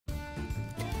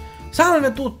Salve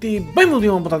a tutti, benvenuti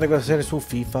in una puntata di questa serie su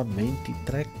FIFA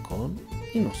 23 con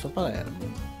il nostro Palermo.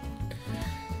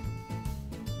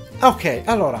 Ok,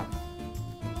 allora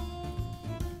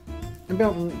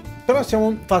però siamo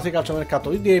in fase di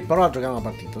calciomercato, io direi però a giocare una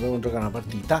partita, dobbiamo giocare una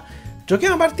partita.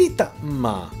 Giochiamo una partita,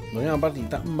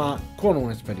 ma con un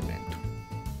esperimento.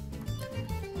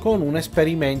 Con un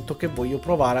esperimento che voglio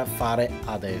provare a fare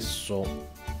adesso.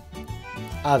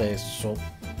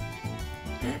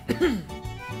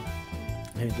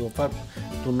 Devo fare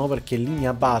tu no perché lì mi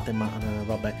abbatte, ma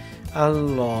vabbè.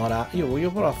 Allora, io voglio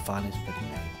provare a fare un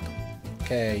esperimento.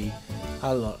 Ok.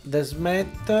 Allora,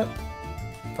 Desmet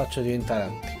faccio diventare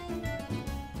attivo.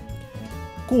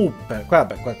 Cooper,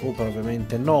 vabbè, qua Cooper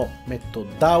ovviamente no. Metto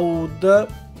Daoud.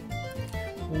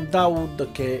 Un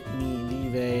Daoud che mi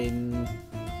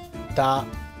diventa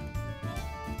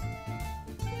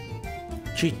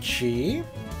CC.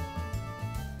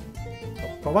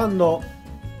 Sto provando,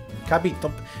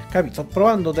 capito, sto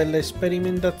provando delle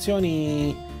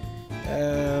sperimentazioni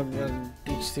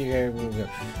artistiche.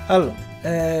 Allora,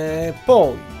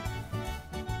 poi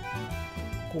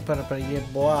Cooper per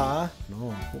Yeboah?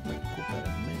 No, Cooper è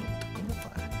meno. Come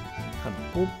fare? Allora,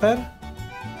 Cooper.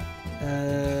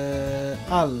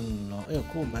 Allora, io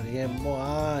Cooper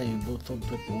Yeboah, io butto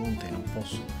 2 punte, non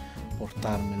posso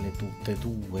portarmele tutte e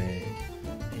due.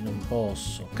 E non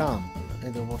posso. Campbell, e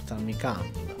devo portarmi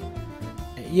Campbell.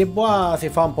 Yeboah si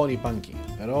fa un po' di panchina.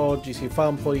 Per oggi si fa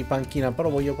un po' di panchina, però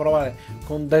voglio provare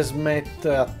con Desmet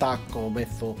attacco, ho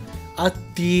messo a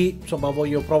T, insomma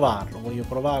voglio provarlo,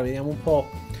 vediamo un po'.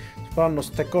 Fanno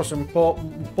ste cose un po'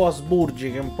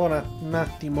 asburgiche, un po' un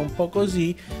attimo un po'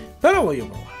 così, però voglio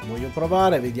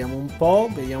provare, vediamo un po'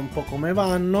 come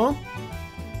vanno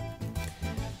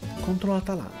contro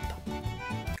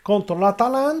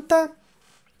l'Atalanta.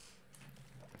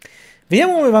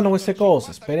 Vediamo come vanno queste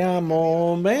cose,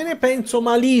 speriamo bene, penso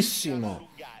malissimo.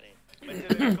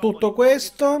 Tutto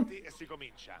questo,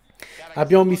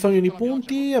 abbiamo bisogno di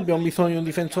punti, abbiamo bisogno di un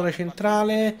difensore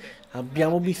centrale,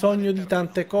 abbiamo bisogno di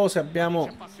tante cose, abbiamo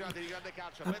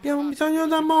bisogno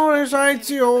d'amore, sai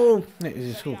zio.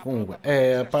 Comunque,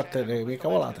 a parte le mie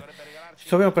cavolate, ci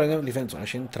dobbiamo prendere un difensore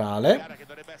centrale.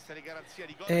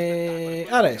 E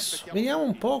adesso vediamo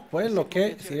un po' quello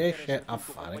che si riesce a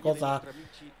fare, cosa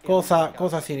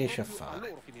si riesce a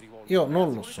fare. Io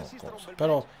non lo so cosa,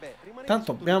 però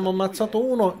tanto abbiamo ammazzato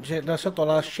uno, ci ha lasciato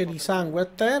la scia di sangue a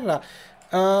terra.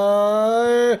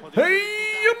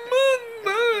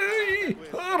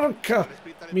 Porca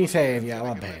miseria,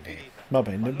 va bene,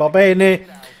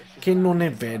 che non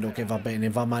è vero che va bene,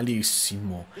 va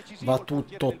malissimo, va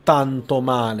tutto tanto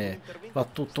male,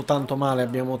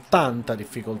 abbiamo tanta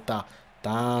difficoltà.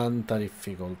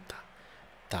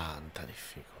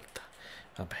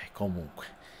 Vabbè, comunque,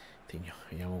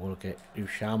 vediamo quello che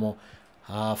riusciamo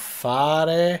a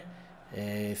fare.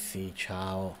 Sì,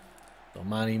 ciao.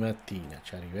 Domani mattina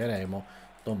ci arriveremo.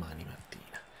 Domani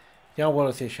mattina. Vediamo quello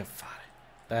che si riesce a fare.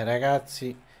 Dai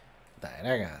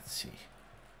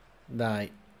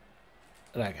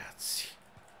ragazzi.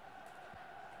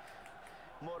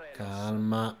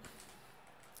 Calma.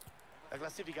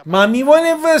 Ma mi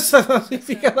vuole questa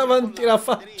classifica davanti alla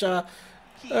faccia?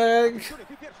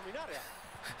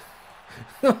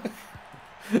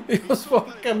 Io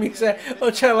sporca miseria,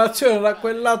 c'è l'azione da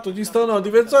quel lato, ci sto no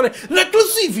difensore, la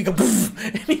classifica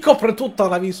e mi copre tutta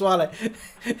la visuale.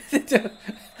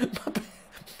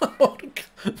 Ma porca,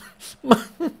 ma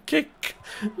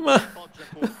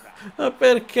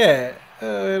perché?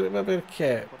 Ma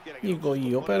perché? Dico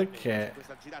io perché?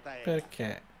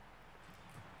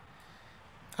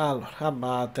 Allora,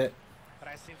 abate.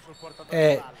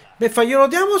 Beh, faglielo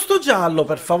diamo sto giallo,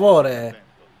 per favore.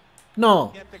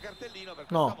 No,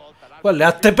 quello è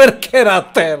a te, perché era a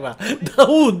terra?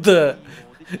 Daoud,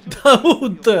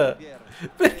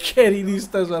 perché eri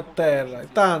disteso a terra?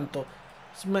 Tanto,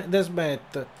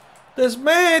 Desmet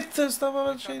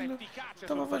stava facendo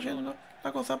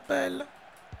la cosa bella.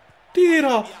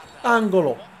 Tira,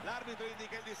 angolo,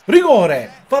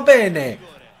 rigore, va bene.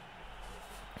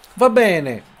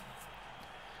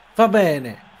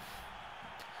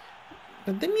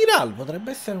 Demiral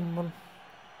potrebbe essere un buon...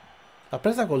 La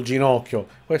presa col ginocchio,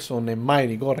 questo non è mai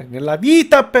rigore nella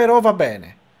vita, però va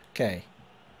bene. Ok.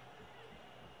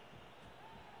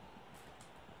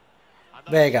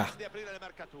 Vega.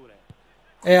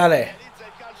 E Ale.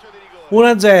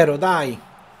 1-0, dai.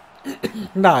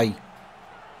 Dai,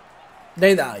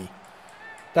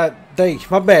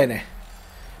 va bene.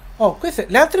 Oh, queste,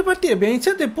 le altre partite abbiamo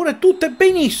iniziate pure tutte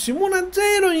benissimo.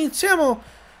 1-0, iniziamo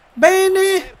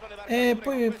bene. E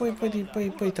poi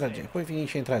tragedia, poi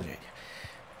finisce in tragedia.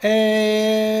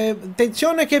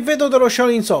 Attenzione che vedo dello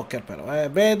Shaolin Soccer però,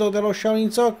 vedo dello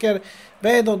Shaolin Soccer,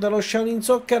 vedo dello Shaolin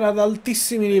Soccer ad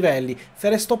altissimi livelli. Se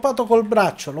l'è stoppato col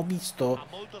braccio, l'ho visto,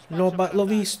 l'ho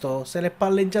visto, se l'è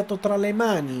palleggiato tra le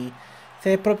mani,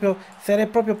 se l'è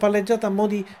proprio palleggiato a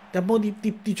modi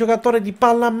di giocatore di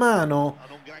palla a mano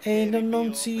e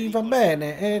non si va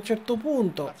bene, e a un certo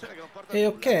punto, è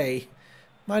ok.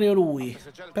 Mario Rui,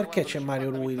 perché c'è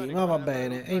Mario Rui lì? Ma va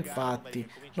bene, e infatti,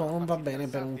 no, non va bene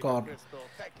per un corno.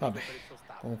 Vabbè,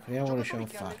 comunque, vediamo come riusciamo a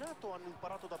fare.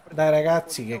 Dai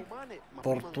ragazzi, che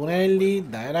Portunelli,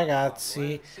 dai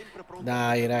ragazzi,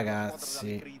 dai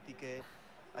ragazzi.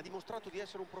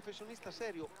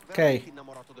 Ok,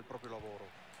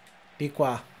 di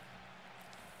qua.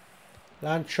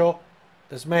 Lancio,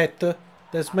 Desmet,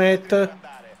 Desmet,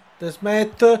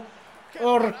 Desmet.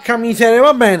 Porca miseria,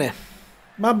 va bene,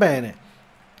 va bene.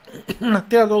 Ha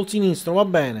tirato il sinistro, va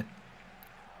bene.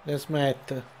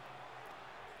 Desmet.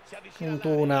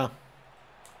 Fortuna.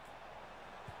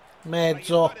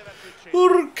 Mezzo.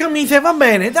 Urca miseria, va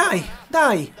bene, dai,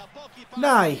 dai,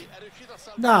 dai,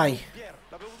 dai,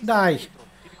 dai.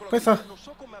 Questa...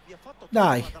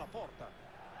 Dai.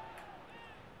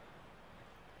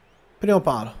 Primo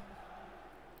palo.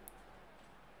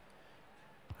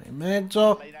 In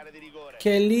mezzo.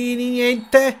 Chiellini,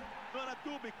 niente.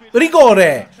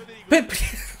 Rigore!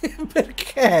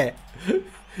 Perché?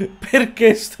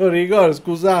 Perché sto rigore?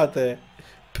 Scusate.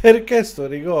 Perché sto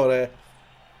rigore?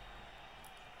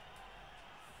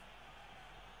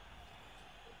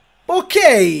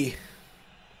 Ok.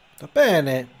 Va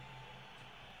bene.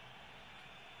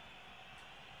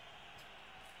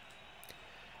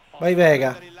 Vai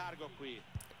Vega.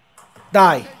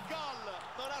 Dai.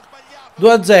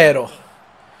 2-0.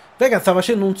 Vega sta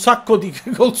facendo un sacco di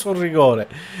gol sul rigore.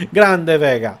 Grande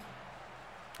Vega.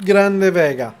 Grande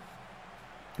Vega.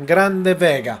 Grande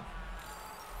Vega.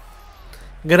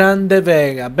 Grande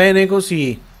Vega. Bene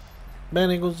così.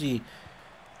 Bene così.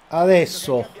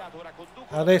 Adesso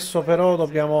però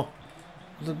dobbiamo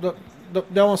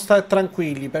stare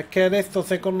tranquilli, perché adesso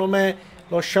secondo me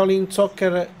lo Shaolin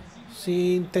Soccer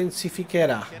si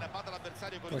intensificherà.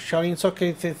 Lo Shaolin Soccer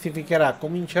intensificherà.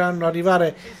 Cominceranno ad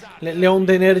arrivare le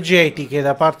onde energetiche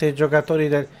da parte dei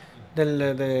giocatori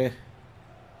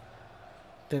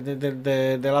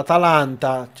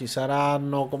dell'Atalanta. Ci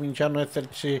saranno, cominceranno ad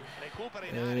esserci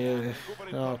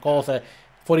no, cose,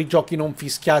 fuorigiochi non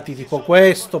fischiati tipo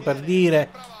questo, per dire.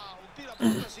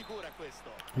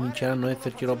 Cominceranno ad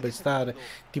esserci robe strane,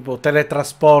 tipo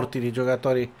teletrasporti di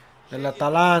giocatori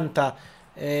dell'Atalanta.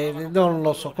 Non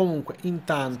lo so, comunque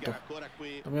intanto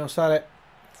dobbiamo stare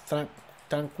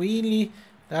tranquilli,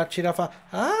 darci da fare.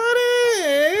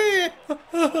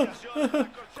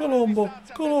 Colombo,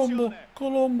 Colombo,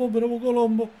 Colombo, bravo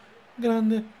Colombo,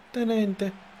 grande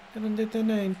tenente,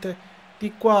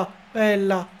 di qua,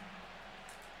 bella,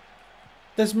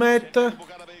 Desmet,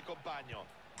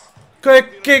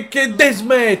 che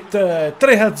Desmet,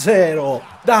 3-0,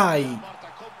 dai,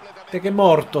 te che è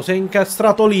morto, sei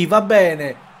incastrato lì, va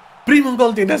bene, primo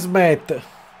gol di Desmet,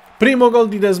 primo gol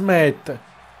di Desmet.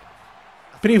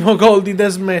 Primo gol di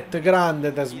Desmet,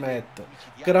 grande Desmet,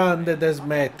 grande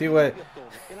Desmet,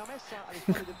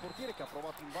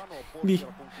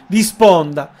 di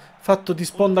sponda, fatto di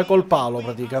sponda col palo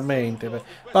praticamente.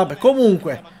 Vabbè,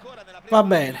 comunque, va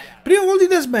bene. Primo gol di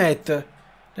Desmet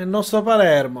nel nostro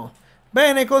Palermo.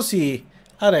 Bene così,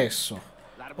 adesso.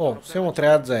 Oh, siamo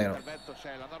 3-0.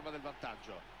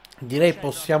 Direi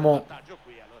possiamo...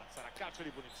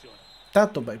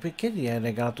 Tanto, beh, perché gli hai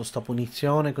regalato sta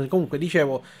punizione? Comunque,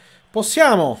 dicevo,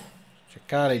 possiamo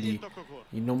cercare di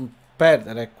non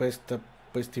perdere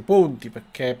questi punti,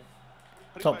 perché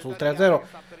insomma, sul 3-0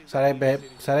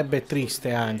 sarebbe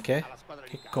triste anche.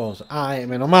 Che cosa? Ah,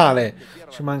 meno male,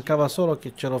 ci mancava solo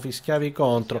che ce lo fischiavi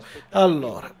contro.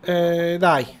 Allora,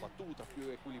 dai,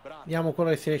 vediamo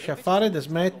quello che si riesce a fare.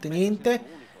 Desmet, niente.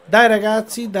 Dai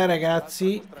ragazzi, dai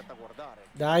ragazzi,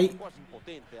 dai.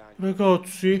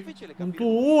 Ragazzi, un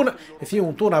tuona. Sì,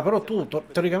 un tuona, però tu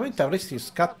teoricamente avresti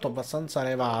scatto abbastanza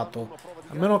elevato.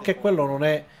 A meno che quello non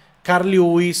è Carl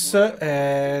Lewis.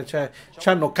 Cioè,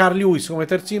 c'hanno Carl Lewis come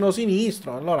terzino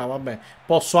sinistro. Allora, vabbè,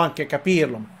 posso anche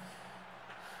capirlo.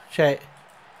 Cioè,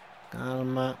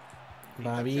 calma.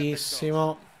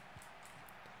 Bravissimo.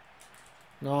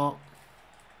 No.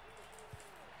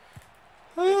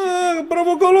 Ah,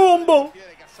 bravo Colombo!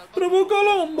 Bravo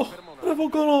Colombo! Bravo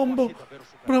Colombo!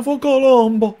 Bravo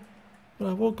Colombo!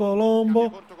 Bravo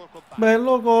Colombo!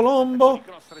 Bello Colombo!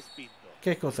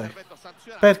 Che cos'è?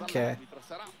 Perché?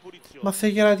 Ma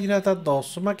se gliela tirata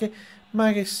addosso? Ma che...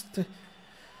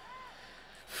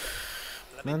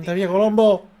 Manda via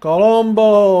Colombo.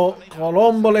 Colombo.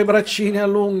 Colombo, le braccine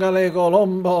allungale,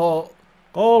 Colombo.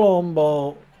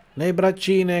 Colombo. Le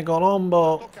braccine,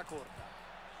 Colombo.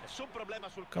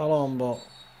 Colombo.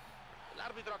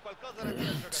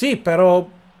 Sì, però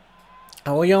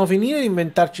vogliamo finire di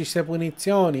inventarci queste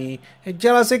punizioni? È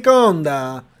già la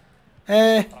seconda.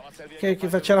 Che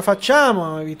ce la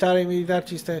facciamo a evitare di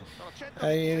inventarci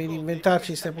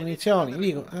queste punizioni?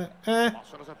 Dico,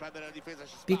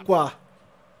 di qua.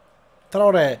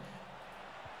 Traoré.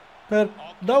 Per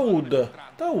Daoud.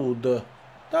 Daoud.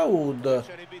 Daoud.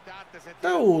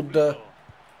 Daoud.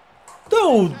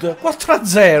 Daoud.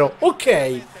 4-0.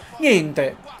 Ok.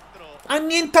 Niente.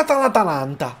 Annientata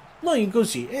l'Atalanta. Noi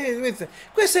così.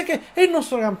 Questo è il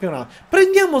nostro campionato.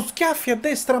 Prendiamo schiaffi a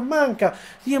destra a manca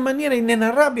in maniera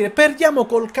inenarrabile. Perdiamo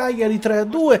col Cagliari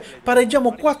 3-2.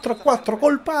 Pareggiamo 4-4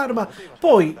 col Parma.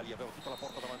 Poi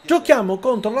giochiamo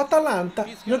contro l'Atalanta.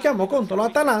 Giochiamo contro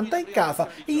l'Atalanta in casa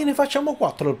e gliene facciamo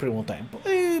 4 al primo tempo.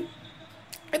 E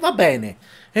va bene.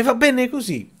 E va bene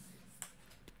così.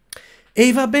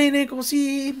 E va bene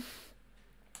così.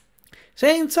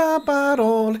 Senza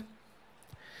parole.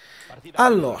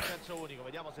 Allora,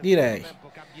 direi,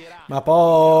 ma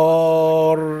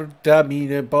portami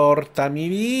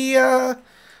via,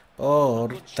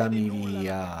 portami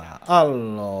via.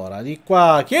 Allora, di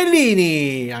qua,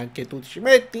 Chiellini, anche tu ci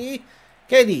metti?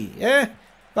 Che di,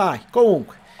 Vai,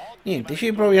 comunque, niente,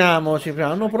 ci proviamo.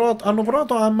 Hanno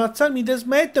provato a ammazzarmi De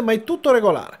Smet, ma è tutto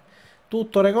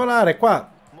regolare, qua.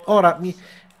 Ora,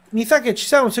 mi sa che ci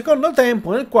sarà un secondo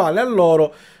tempo nel quale a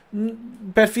loro,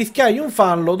 per fischiargli un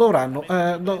fallo,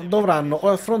 dovranno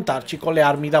affrontarci con le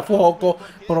armi da fuoco,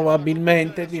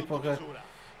 probabilmente, tipo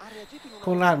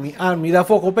con armi da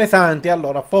fuoco pesanti.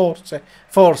 Allora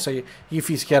forse gli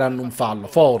fischieranno un fallo,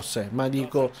 forse, ma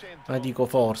dico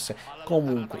forse.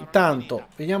 Comunque, intanto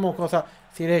vediamo cosa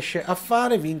si riesce a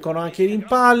fare. Vincono anche i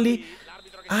rimpalli.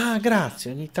 Ah,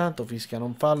 grazie, ogni tanto fischiano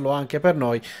un fallo anche per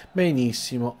noi.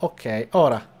 Benissimo, ok.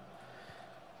 Ora,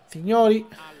 signori,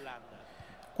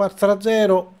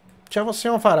 4-0, ce la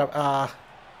possiamo fare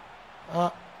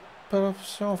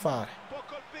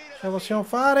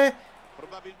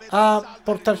a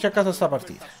portarci a casa sta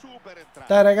partita.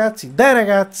 Dai ragazzi, dai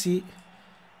ragazzi,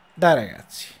 dai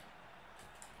ragazzi.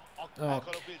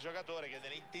 Okay.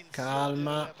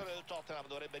 Calma.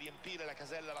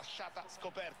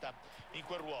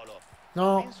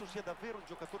 No.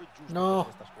 No.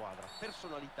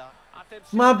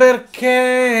 Ma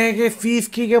perché? Che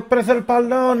fischi che ho preso il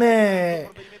pallone?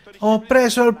 Ho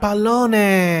preso il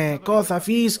pallone. Cosa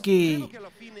fischi?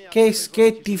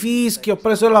 Che ti fischi? Ho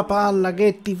preso la palla.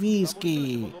 Che ti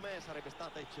fischi?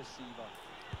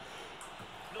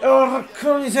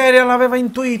 Porca miseria, l'aveva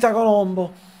intuita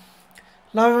Colombo.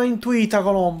 L'aveva intuita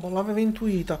Colombo. L'aveva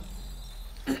intuita,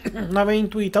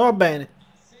 va bene.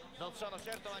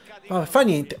 Vabbè, fa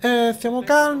niente. Stiamo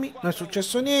calmi. Non è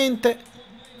successo niente.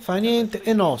 Fa niente.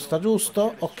 È nostra,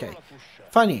 giusto? Ok.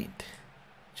 Fa niente.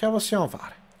 Ce la possiamo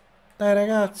fare. Dai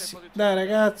ragazzi. Dai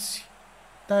ragazzi.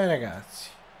 Dai ragazzi.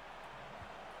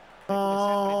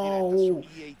 No.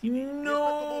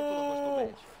 No.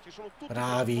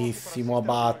 Bravissimo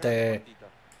Abate.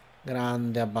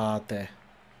 Grande Abate.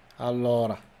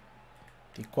 Allora.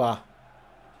 Di qua.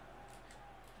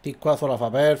 Di qua se la fa.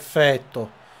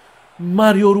 Perfetto.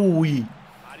 Mario Rui.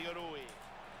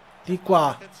 Di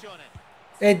qua.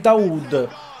 E Daoud.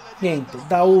 Niente.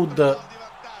 Daoud.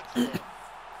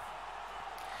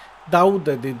 Daoud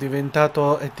è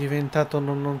diventato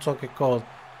non so che cosa.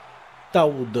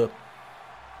 Daoud.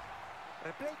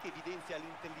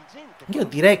 Io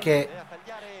direi che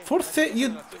forse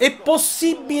è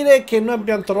possibile che noi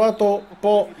abbiamo trovato un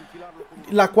po'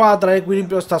 la quadra,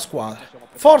 l'equilibrio di sta squadra.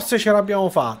 Forse ce l'abbiamo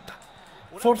fatta.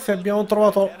 Forse abbiamo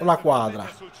trovato la quadra.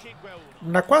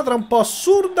 Una quadra un po'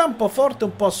 assurda, un po' forte,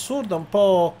 un po' assurda, un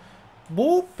po'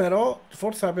 però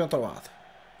forse l'abbiamo trovata.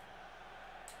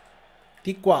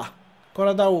 Di qua, con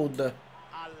la Daoud.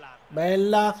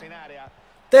 Bella.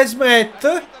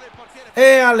 Desmet.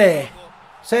 E Ale.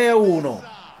 6-1.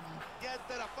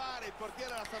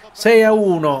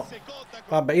 6-1.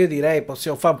 Vabbè, io direi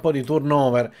possiamo fare un po' di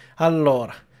turnover.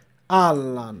 Allora,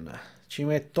 Allan. Ci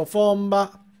metto Fomba.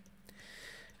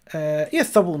 Io a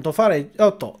sto punto farei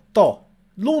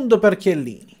Lund per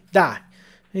Chiellini. Dai,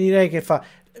 direi che fa.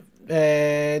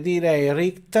 Direi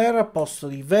Richter a posto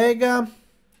di Vega.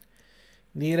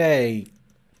 Direi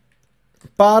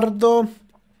Pardo.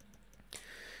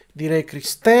 Direi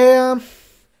Cristea.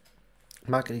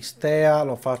 Ma Cristea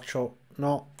lo faccio.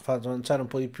 No, faccio avanzare un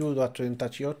po' di più. Faccio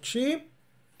diventare COC.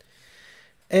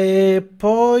 E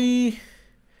poi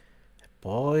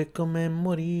Poi come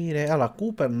morire. Allora,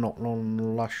 Cooper no, non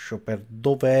lo lascio per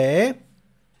dov'è.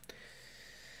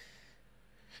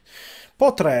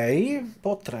 Che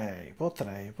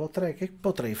potrei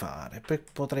fare?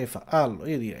 Allora,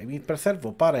 io direi, mi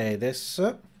preservo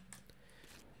Paredes.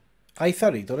 Hai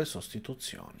salito le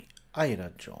sostituzioni. Hai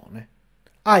ragione.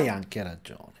 Hai anche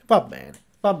ragione. Va bene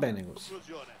così.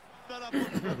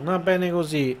 Va bene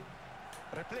così.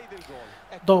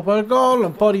 Dopo il gol,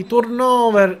 un po' di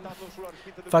turnover.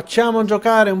 Facciamo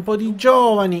giocare un po' di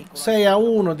giovani.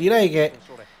 6-1, direi che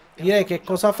è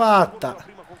cosa fatta.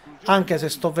 Anche se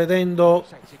sto vedendo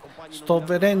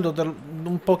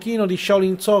un pochino di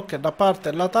Shaolin Soccer da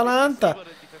parte dell'Atalanta.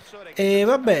 E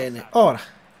va bene. Ora,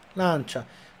 lancia.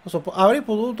 Avrei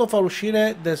potuto far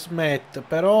uscire The Smet,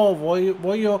 però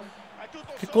voglio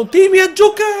che continui a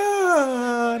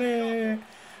giocare.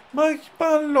 Ma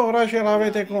allora ce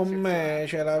l'avete con me,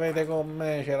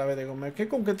 Che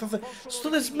comunque sto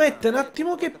The Smet un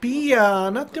attimo che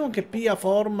pia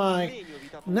forma e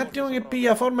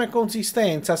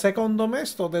consistenza. Secondo me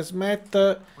sto The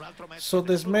Smet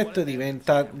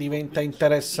diventa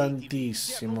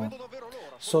interessantissimo.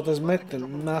 Sto The Smet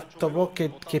un attimo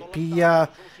che pia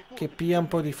un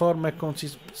po' di forma e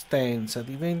consistenza,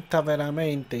 diventa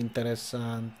veramente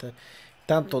interessante.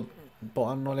 Tanto un po'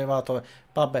 hanno levato.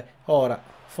 Vabbè, ora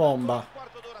Fomba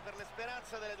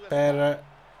per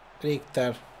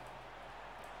Richter.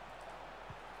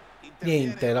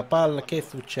 Niente, la palla, che è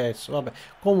successo? Vabbè,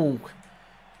 comunque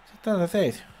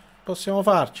 76, possiamo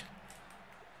farci.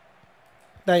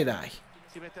 Dai.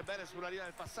 Si mette bene sulla linea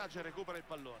del passaggio e recupera il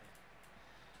pallone.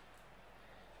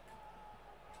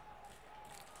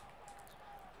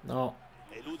 No.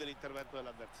 Elude l'intervento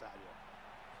dell'avversario.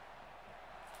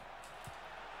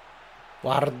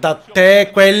 Guarda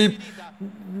te quel.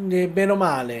 Meno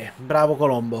male. Bravo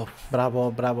Colombo.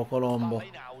 Bravo Colombo.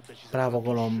 Bravo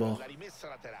Colombo. La rimessa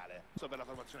laterale per la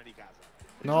formazione di Casa.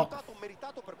 No. Risultato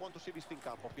meritato per quanto si è visto in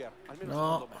campo, Pier. Almeno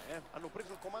No. secondo me, Hanno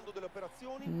preso il comando delle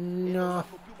operazioni e No. non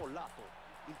hanno più mollato.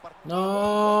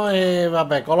 No. E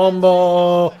vabbè,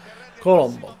 Colombo.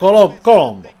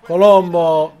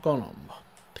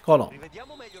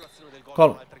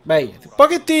 Beh, un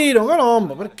pochettino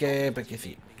Colombo, perché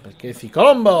sì,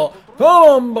 Colombo,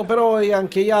 però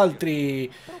anche gli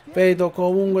altri vedo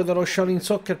comunque dello Shaolin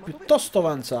Soccer piuttosto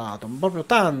avanzato, proprio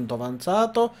tanto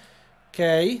avanzato.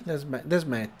 Ok,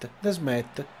 Desmet,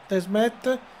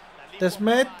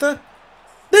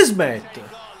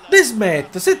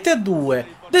 7-2,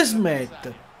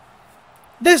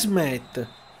 Desmet,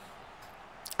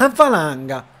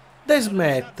 Anfalanga,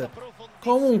 Desmet.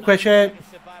 Comunque c'è.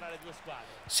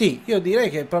 Sì, io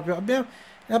direi che proprio abbiamo.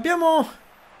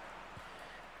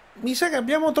 Mi sa che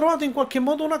abbiamo trovato in qualche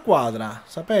modo una quadra,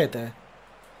 sapete?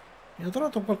 Abbiamo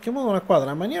trovato in qualche modo una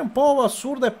quadra, in maniera un po'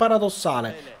 assurda e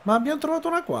paradossale, ma abbiamo trovato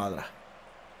una quadra.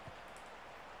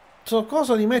 So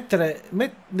cosa di mettere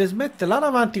là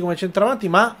davanti come centravanti,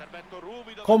 ma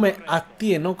come AT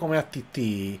e non come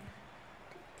ATT.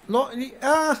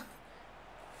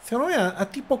 Secondo me ha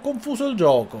tipo confuso il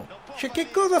gioco. Cioè,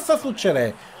 che cosa sta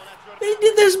succedendo?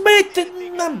 Di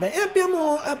Desmet, vabbè,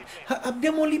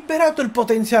 abbiamo liberato il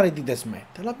potenziale di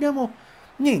Desmet. L'abbiamo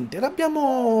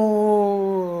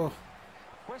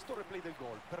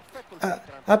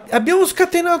abbiamo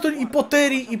scatenato i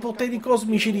poteri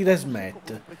cosmici di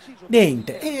Desmet.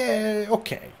 Niente,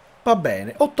 ok, va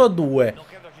bene, 8-2.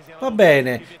 Va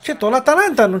bene, certo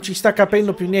l'Atalanta non ci sta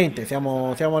capendo più niente,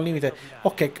 siamo al limite.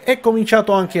 Ok, è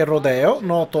cominciato anche il rodeo,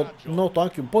 noto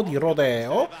anche un po' di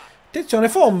rodeo. Attenzione,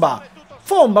 Fomba,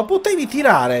 potevi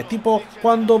tirare, tipo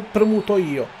quando ho premuto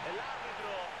io.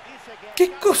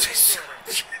 Che cosa è successo?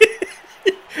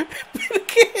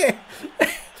 Perché?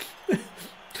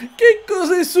 Che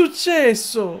cosa è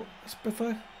successo?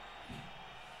 Aspetta.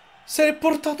 Se è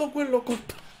portato quello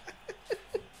colpa.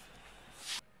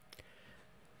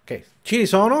 Ok, ci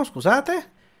sono, scusate.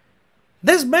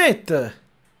 Desmet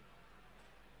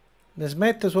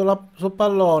sul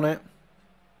pallone.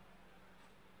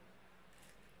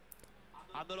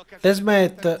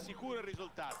 Desmet.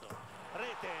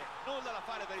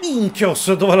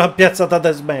 Minchios, dove l'ha piazzata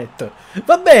Desmet.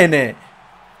 Va bene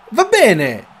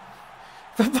Desmet.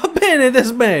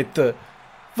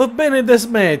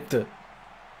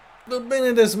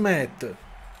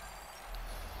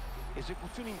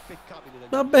 Esecuzione impeccabile del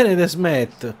Va bene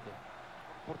Desmet. Il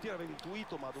portiere aveva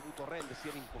intuito, ma ha dovuto arrendersi,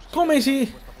 era impossibile.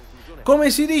 Come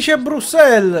si dice a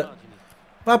Bruxelles?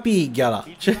 Va pigliala.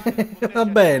 Cioè, va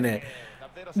bene.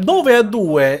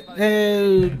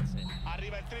 9-2.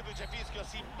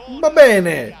 Va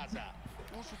bene.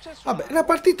 Vabbè, la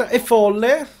partita è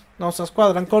folle. La nostra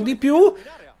squadra ancora di più.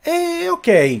 E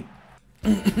ok,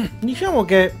 diciamo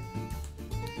che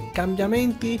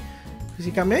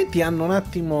questi cambiamenti hanno un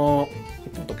attimo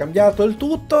appunto cambiato il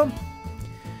tutto.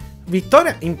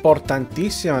 Vittoria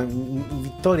importantissima,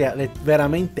 vittoria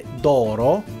veramente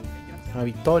d'oro, una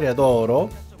vittoria d'oro.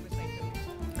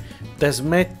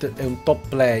 Desmet è un top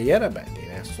player, beh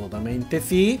direi assolutamente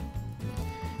sì.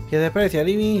 Chiede preti a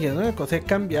rivincere, cosa è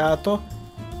cambiato?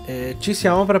 Ci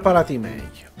siamo preparati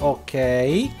meglio,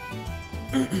 ok.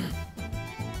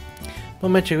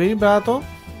 Un match equilibrato,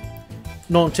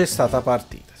 non c'è stata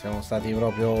partita, siamo stati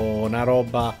proprio una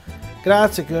roba.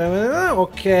 Grazie,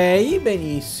 ok,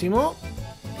 benissimo.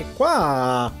 E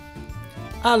qua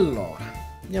allora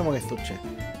vediamo che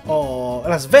succede. Oh,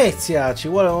 la Svezia ci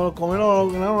vuole come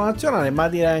loro nazionale, ma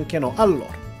direi anche no.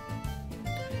 Allora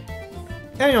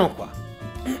andiamo qua.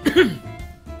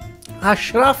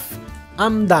 Ashraf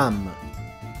Hamdam.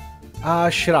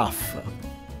 Ashraf,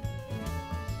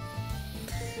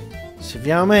 se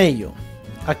vediamo meglio,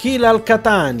 Akil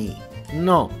Al-Katani,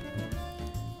 no.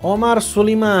 Omar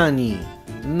Solimani,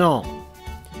 no.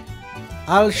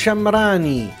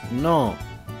 Al-Shamrani, no.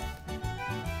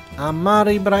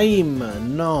 Ammar Ibrahim,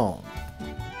 no.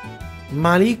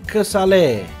 Malik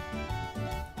Saleh,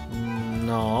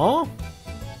 no.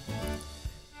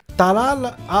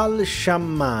 Talal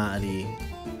Al-Shammari.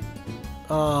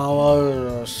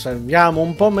 Osserviamo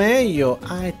un po' meglio.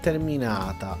 Ah, è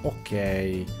terminata,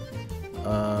 ok.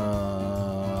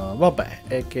 Vabbè,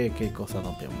 e che cosa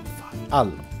dobbiamo fare?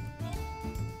 Allora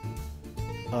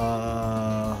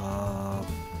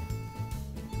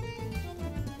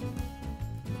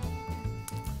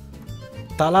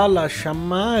Talal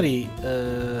Shammari,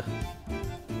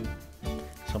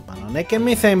 insomma non è che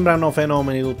mi sembrano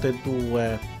fenomeni tutti e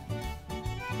due.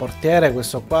 Portiere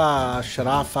questo qua,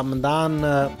 Ashraf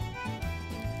Hamdan,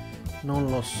 non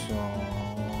lo so,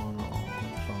 no,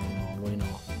 lui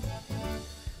no.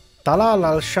 Talal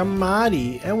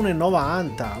Al-Shammari è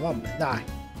 1,90, vabbè dai,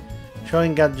 ce lo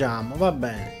ingaggiamo, va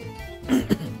bene.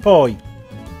 Poi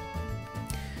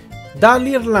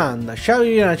dall'Irlanda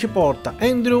Xavi ci porta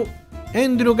Andrew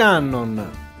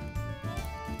Gannon,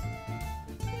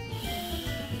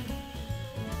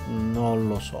 non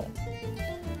lo so.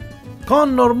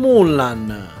 Connor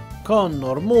Mullan,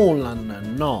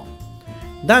 no.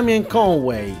 Damien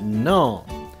Conway, no.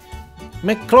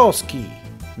 McCloskey,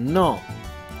 no.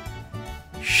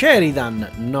 Sheridan,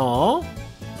 no.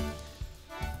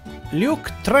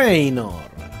 Luke Traynor.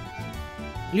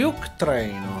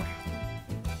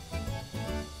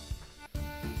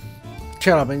 Ce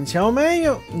la pensiamo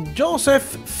meglio.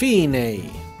 Joseph Finney,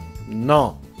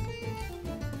 no.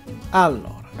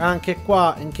 Allora, anche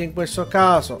qua, anche in questo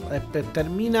caso è per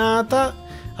terminata.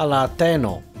 Allora, te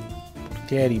no.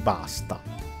 Portieri basta.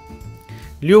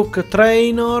 Luke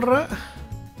Traynor,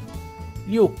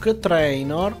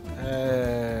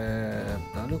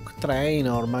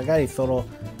 magari è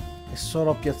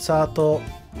solo piazzato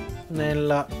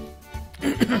nella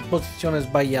posizione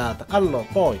sbagliata. Allora,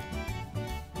 poi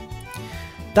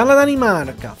dalla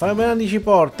Danimarca Fabiani ci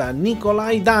porta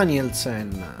Nikolai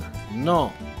Danielsen,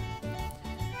 no.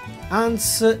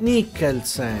 Hans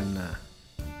Mikkelsen,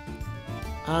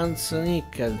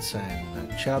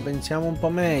 ce la pensiamo un po'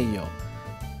 meglio.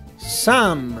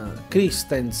 Sam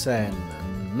Christensen,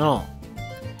 no.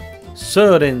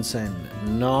 Sørensen,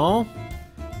 no.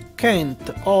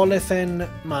 Kent Olesen,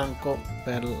 manco.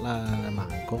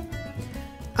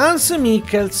 Hans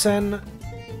Mikkelsen.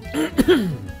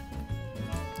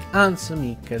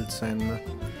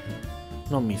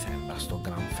 Non mi sembra sto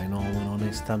gran fenomeno,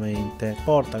 onestamente.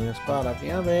 Portami a squadra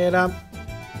primavera.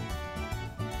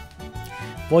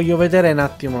 Voglio vedere un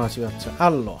attimo la situazione.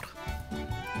 Allora,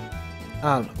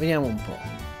 vediamo un po'.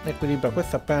 Equilibrio,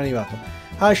 questo è appena arrivato.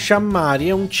 Shammari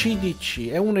è un CDC,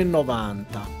 è 1,90.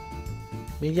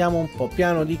 Vediamo un po',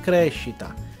 piano di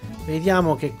crescita.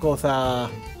 Vediamo che cosa.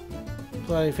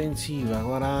 Sulla difensiva,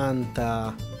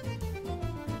 40.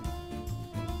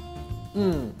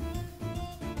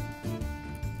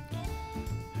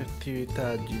 Attività,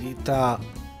 agilità.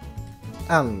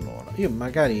 Allora, io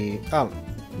magari.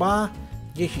 Ma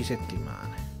 10 settimane.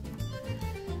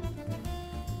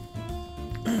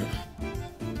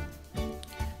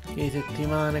 10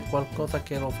 settimane, qualcosa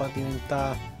che lo fa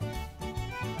diventare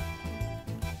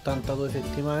 82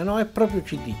 settimane. No, è proprio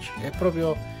CDC. È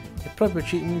proprio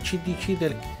un CDC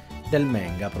del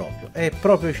manga proprio. È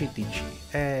proprio CDC.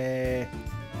 È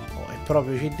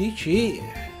proprio CDC.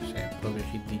 Se è proprio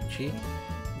CDC.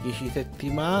 10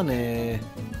 settimane.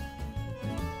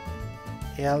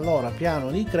 E allora piano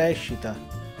di crescita.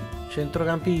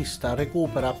 Centrocampista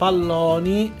recupera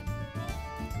palloni.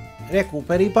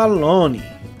 Recuperi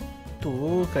palloni.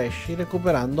 tu cresci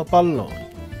recuperando palloni.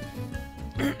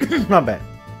 Vabbè.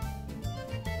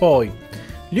 Poi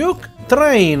Luke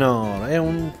Trainor è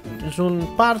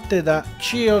parte da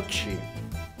COC.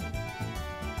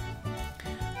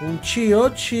 Un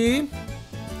COC,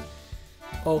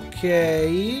 ok,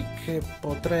 che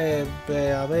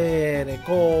potrebbe avere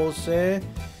cose.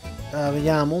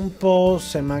 Vediamo un po'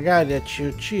 se magari a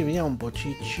COC, vediamo un po'.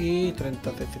 CC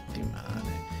 36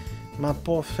 settimane, ma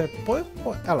se poi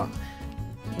allora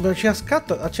velocità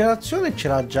scatto, accelerazione ce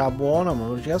l'ha già buona, ma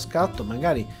velocità scatto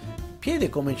magari piede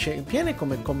come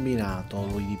combinato.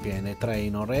 Lui di piede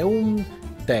Trainor è un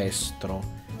destro,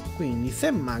 quindi se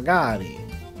magari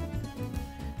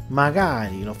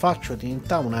lo faccio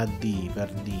diventare una D,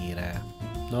 per dire,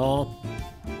 no?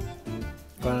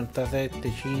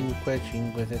 47,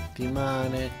 5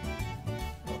 settimane,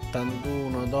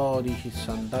 81, 12,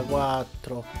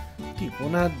 64, tipo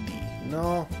una D,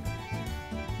 no?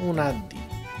 Una D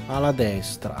alla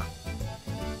destra,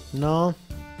 no?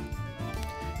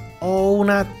 O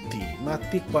una T, ma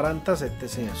T 47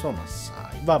 se ne sono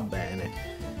assai, va bene.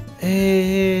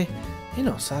 E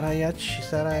no, sarai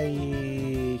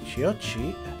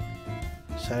COC,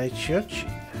 sarai COC.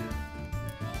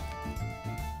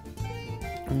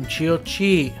 Un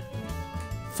COC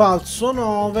falso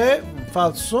 9, un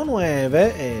falso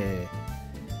 9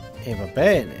 e va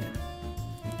bene.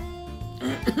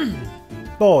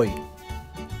 Poi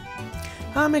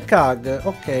Mecag,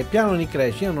 ok, piano di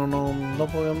crescita. Io non ho,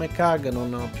 dopo Mecag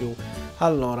non ho più.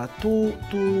 Allora tu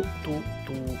hai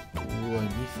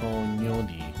bisogno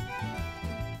di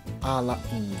ala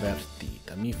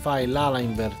invertita. Mi fai l'ala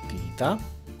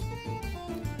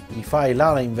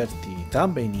invertita.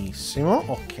 Benissimo,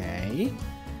 ok.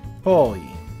 Poi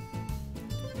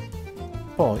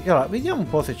allora vediamo un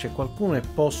po' se c'è qualcuno che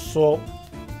posso,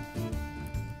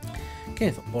 che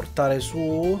ne so, portare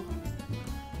su.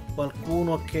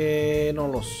 Qualcuno che non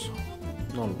lo so.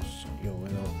 Io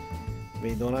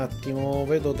vedo un attimo,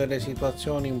 vedo delle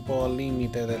situazioni un po' al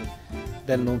limite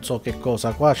del non so che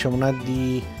cosa. Qua c'è una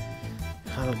di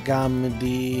al gam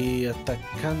di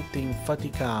attaccante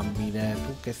infaticabile.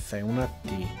 Tu che sei? Una T.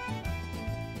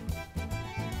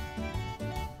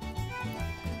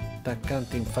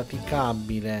 Attaccante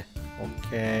infaticabile,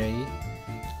 ok.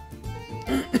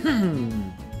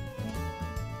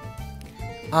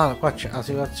 Qua c'è la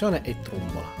situazione e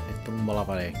trumbola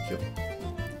parecchio.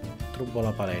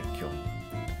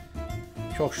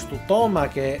 C'ho sto Toma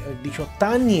che ha 18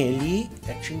 anni, è lì,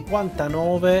 è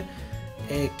 59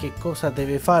 e che cosa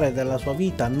deve fare della sua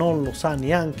vita non lo sa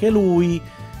neanche lui.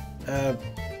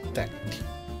 Senti,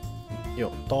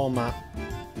 io Toma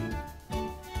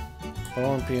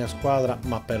provo in prima squadra,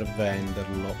 ma per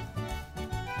venderlo.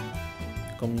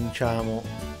 Cominciamo.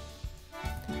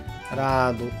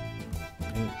 Radu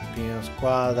prima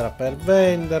squadra per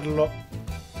venderlo.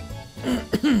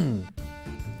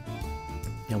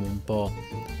 Vediamo un po'.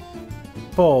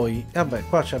 Poi vabbè,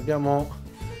 qua abbiamo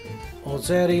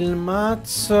Ozeril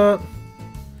Maz,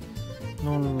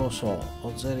 non lo so.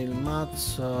 Ozeril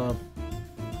Maz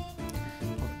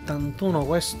 81,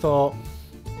 questo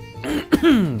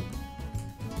non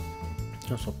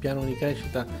so, piano di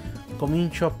crescita.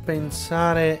 Comincio a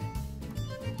pensare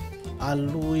a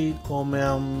lui come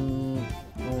a un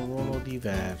ruolo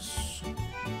diverso.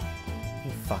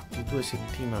 Infatti 2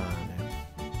 settimane.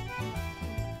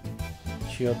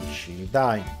 COC,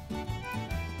 dai.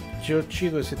 COC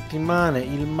 2 settimane.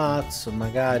 Il Maz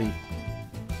magari.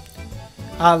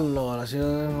 Allora,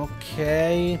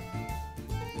 ok.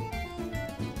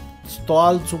 Sto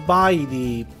al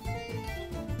Zubaidi,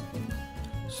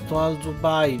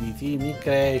 sì, mi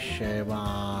cresce,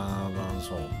 ma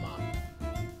insomma.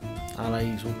 Alla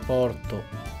di supporto.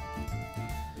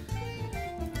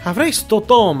 Avrei sto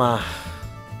Toma.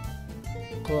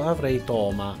 Avrei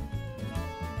Toma.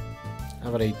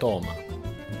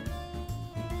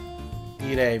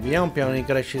 Direi, vediamo un piano di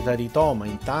crescita di Toma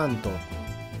intanto.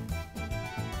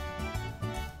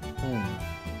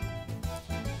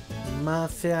 Ma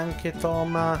se anche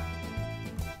Toma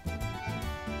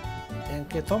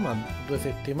 2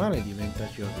 settimane diventa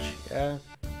COC,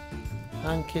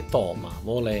 anche Toma,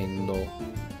 volendo.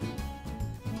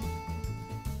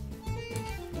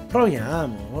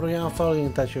 Proviamo a farlo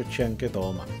diventare COC anche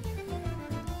Toma.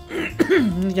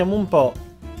 Vediamo un po'.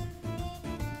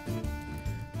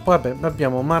 Poi vabbè,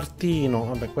 abbiamo Martino,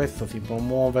 vabbè, questo si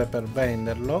promuove per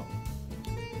venderlo.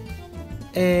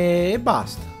 E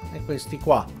basta, e questi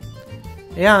qua.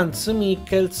 E Hans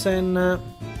Mikkelsen.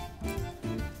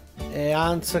 E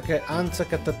Hans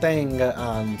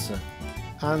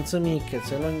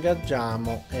Mikkelsen lo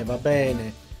ingaggiamo e va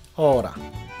bene. Ora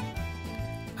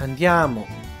Andiamo.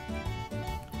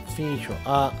 Ufficio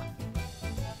a...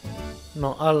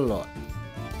 No, allora.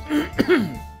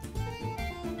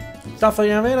 Staff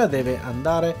primavera deve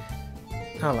andare...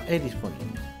 Allora, è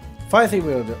disponibile. Fai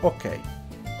seguire... Ok.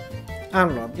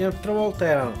 Allora, le altre volte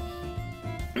erano...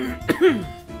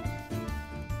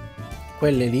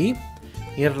 quelle lì.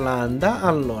 Irlanda.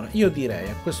 Allora, io direi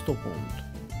a questo punto...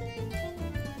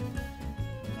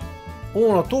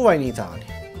 Uno, tu vai in Italia.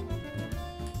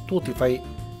 Tu ti fai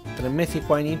 3 mesi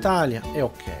qua in Italia e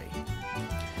ok.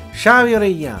 Xavi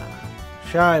Orellana.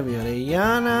 Xavi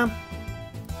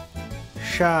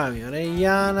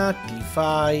Orellana, ti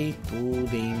fai tu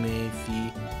dei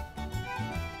mesi.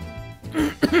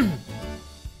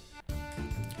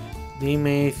 Dei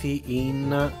mesi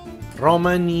in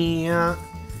Romania.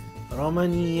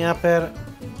 Romania per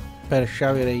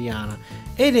Xavi Orellana.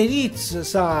 Ed Ediz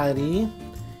Sari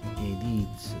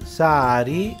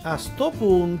a sto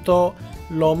punto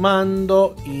lo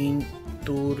mando in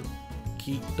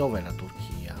Turchia. Dov'è la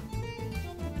Turchia?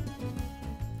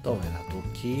 Dov'è la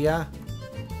Turchia?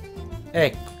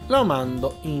 Ecco, lo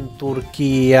mando in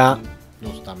Turchia.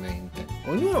 Giustamente.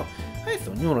 Ognuno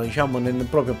diciamo nel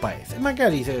proprio paese.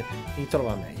 Magari se si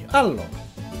trova meglio. Allora.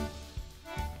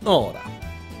 Ora.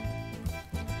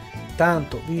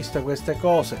 Tanto, viste queste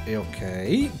cose, è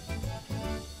ok.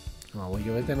 No,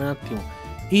 voglio vedere un attimo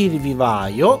il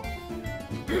vivaio.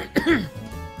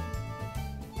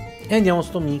 E andiamo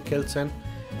sto Mikkelsen.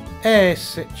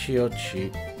 SCOC.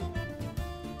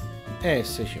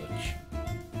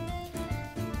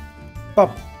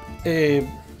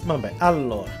 Vabbè,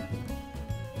 allora.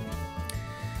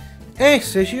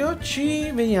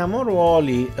 SCOC, vediamo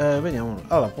ruoli. Vediamo.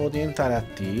 Allora, può diventare a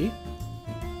T.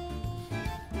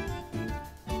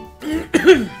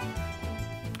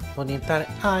 Può diventare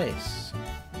AS.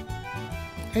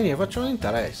 E ne facciamo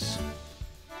diventare AS.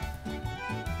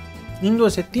 In 2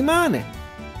 settimane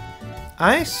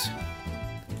AS.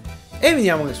 E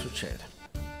vediamo che succede.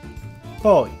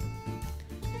 Poi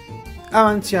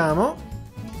avanziamo.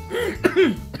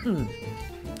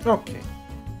 Ok.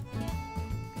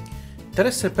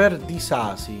 Interesse per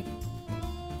Disasi.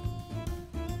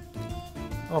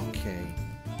 Ok.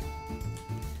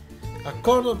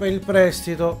 Accordo per il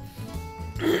prestito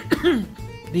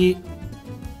di...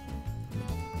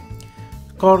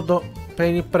 Accordo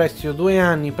per il prestito 2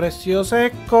 anni, prestito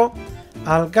secco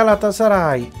al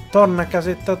Galatasaray. Torna a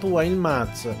casetta tua il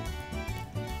Maz.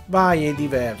 Vai e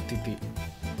divertiti.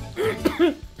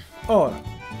 Ora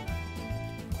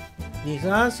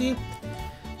Disasi,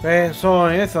 sono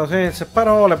adesso senza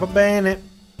parole, va bene.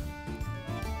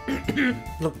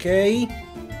 Ok.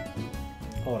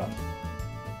 Ora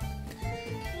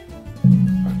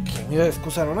ok, mi deve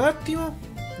scusare un attimo.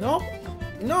 No,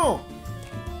 no.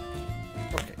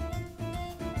 Ok.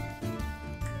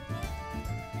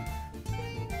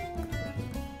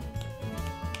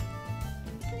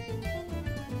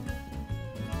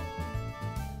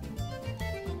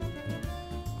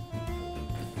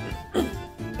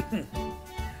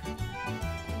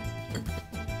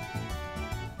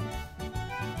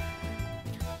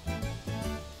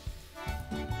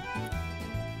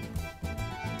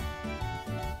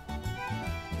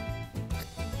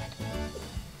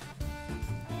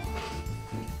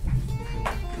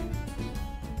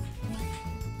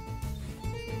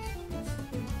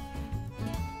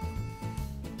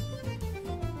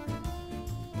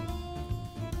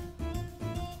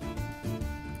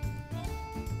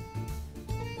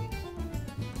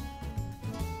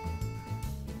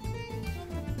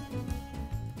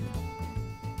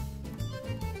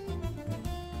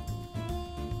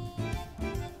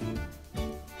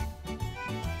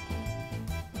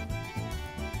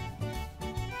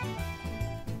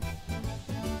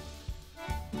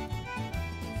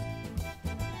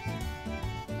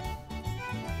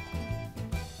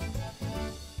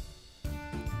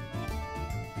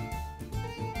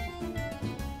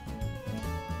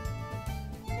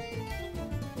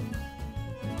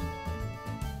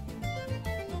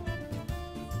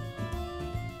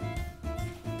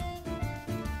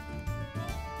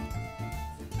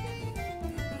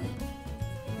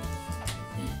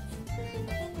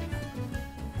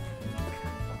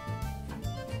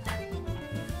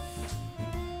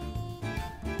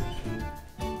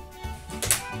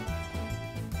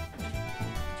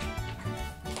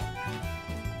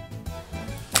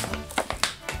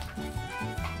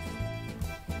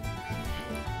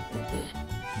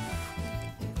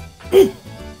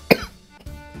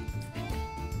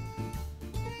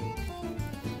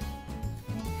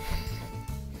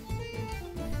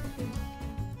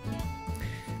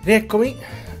 Rieccomi.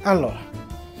 Allora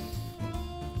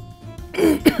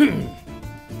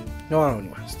Dove erano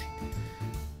rimasti?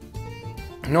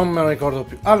 Non me lo ricordo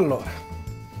più. Allora,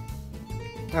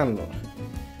 ho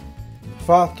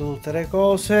fatto tutte le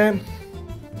cose.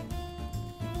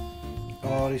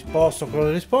 Ho risposto a quello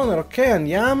di rispondere. Ok,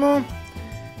 andiamo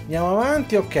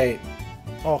avanti. Ok,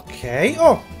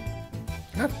 oh,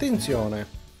 attenzione,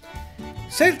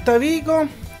 Celta Vigo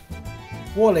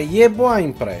vuole Yeboah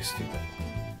in prestito.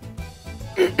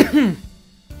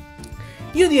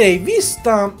 Io direi,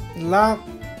 vista la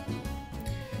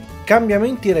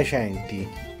cambiamenti recenti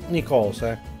di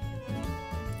cose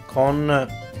con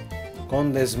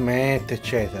Desmet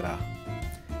eccetera,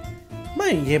 ma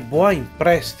Yeboah in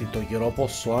prestito glielo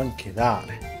posso anche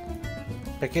dare,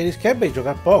 perché rischierebbe di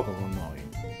giocare poco con noi,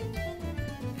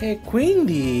 e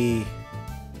quindi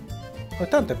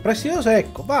tanto è prestito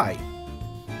secco. Vai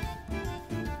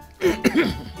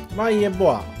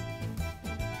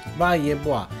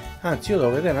Yeboah, anzi io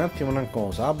devo vedere un attimo una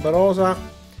cosa,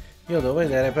 Abrosa, io devo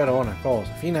vedere però una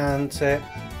cosa, finanze,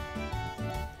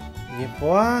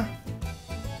 Yeboah,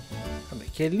 vabbè,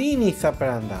 Chiellini sta per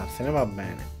andarsene, va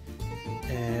bene,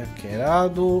 ok,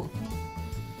 Radu,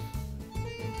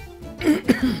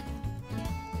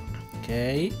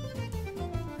 ok,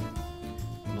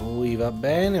 lui va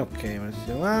bene, ok,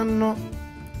 prossimo anno.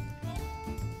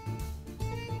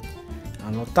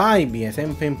 Taibi è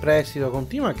sempre in prestito,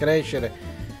 continua a crescere.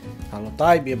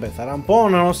 Taibi, beh, sarà un po'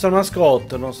 una nostra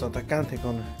mascotte, il nostro attaccante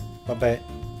con... vabbè.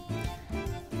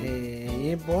 E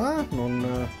Yeboah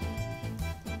non...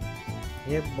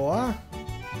 Yeboah?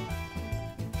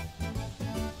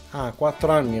 Ah,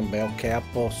 4 anni, e beh, ok, a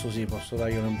posto, sì, posso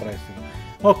darglielo in prestito.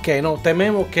 Ok, no,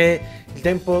 temevo che il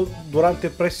tempo durante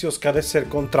il prestito scadesse il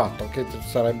contratto, che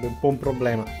sarebbe un po' un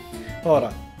problema.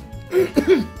 Ora,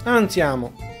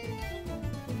 avanziamo.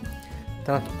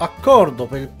 Tra l'altro, accordo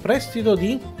per il prestito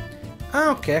di...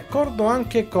 ah, ok, accordo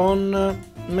anche con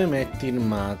Mehmet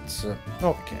Yilmaz.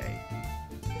 Ok.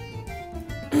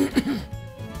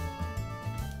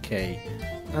 Ok.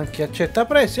 Anche accetta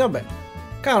prestito, vabbè.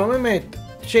 Caro Mehmet,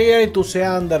 scegliere tu se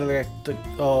Anderlecht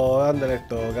o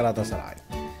Galatasaray.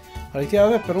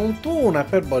 Ritirato per un Tuna e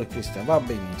per Boris Cristian, va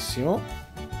benissimo.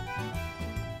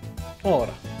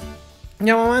 Ora,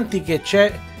 andiamo avanti che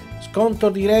c'è sconto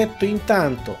diretto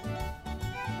intanto.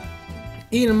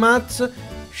 Yilmaz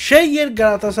sceglie il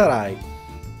Galatasaray.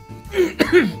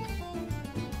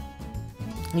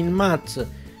 Yilmaz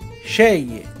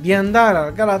sceglie di andare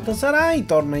al Galatasaray,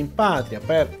 torna in patria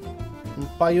per un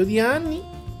paio di anni.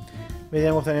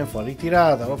 Vediamo se ne fuori.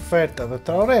 Ritirata l'offerta per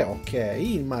Traoré. Ok,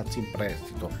 Yilmaz in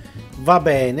prestito, va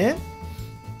bene.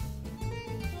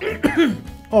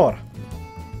 Ora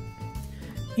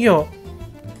io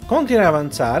continuo ad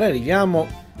avanzare, arriviamo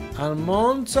al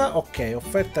Monza. Ok,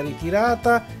 offerta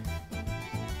ritirata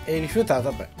e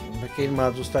rifiutata, beh, perché il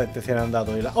Mazzu giustamente se n'è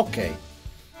andato di là. Ok.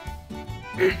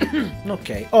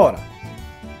 Ok, ora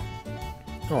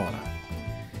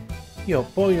io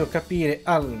voglio capire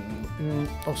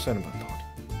osservatori.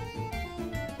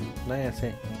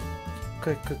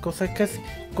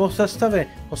 Cosa sta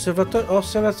avvenendo?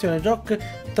 Osservazione Gioc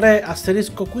 3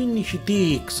 asterisco 15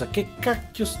 TX. Che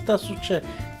cacchio sta succedendo?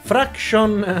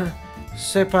 Fraction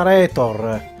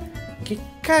Separator. Che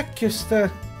cacchio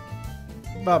sta...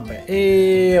 vabbè,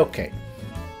 e ok.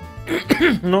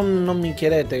 non mi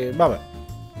chiedete, vabbè,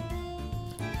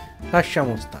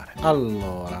 lasciamo stare.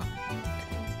 Allora,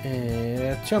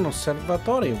 reazione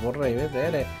osservatori, io vorrei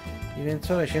vedere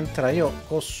dimensione centrale. Io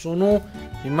Kossunu,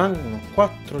 rimangono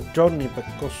 4 giorni per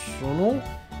Kossunu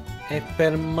e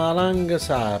per Malang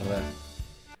Sar.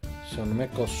 Secondo me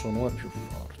Kossunu è più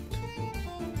forte.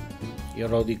 Io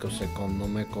lo dico, secondo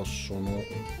me Kossunu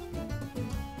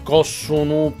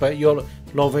io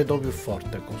lo vedo più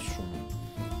forte.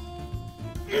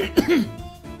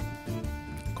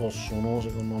 Kossunu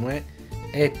secondo me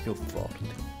è più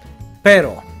forte.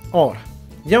 Però ora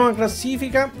andiamo alla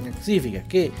classifica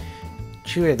che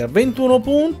ci vede a 21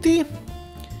 punti,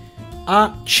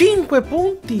 a 5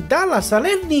 punti dalla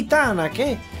Salernitana,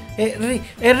 che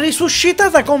è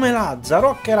risuscitata come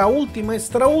Lazzaro, che era ultima e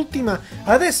straultima,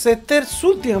 adesso è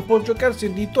terzultima, può giocarsi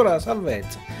addirittura la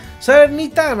salvezza.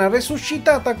 Salernitana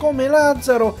resuscitata come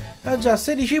Lazzaro, ha già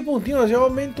 16 punti, noi siamo a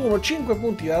 21, 5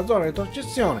 punti dalla zona di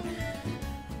retrocessione.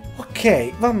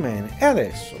 Ok, va bene. E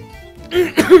adesso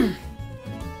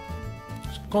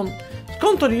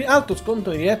alto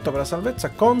sconto diretto per la salvezza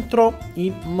contro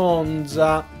il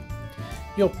Monza.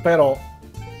 Io però ho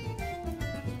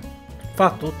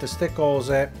fatto tutte ste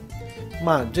cose,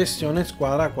 ma gestione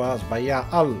squadra qua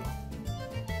sbagliata. Allora,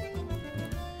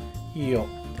 io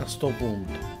a sto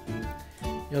punto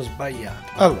ho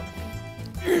sbagliato. Allora,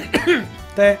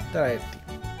 te retti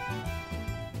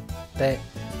te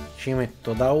ci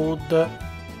metto Daoud.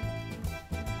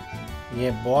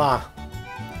 Yeboah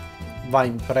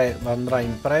andrà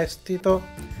in prestito.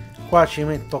 Qua ci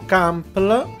metto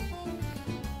Campbell.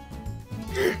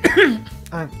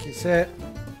 Anche se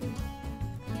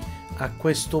a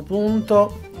questo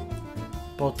punto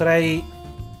potrei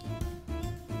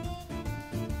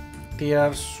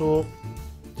tirar su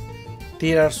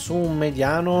un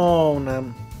mediano,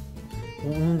 un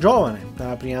giovane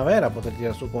dalla primavera, potrei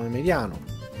tirare su come mediano,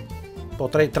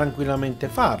 potrei tranquillamente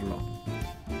farlo.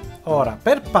 Ora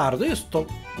per Pardo io sto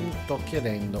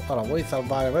chiedendo, allora vuoi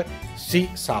salvare? Sì,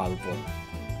 salvo.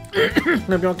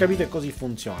 Ne abbiamo capito che così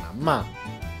funziona, ma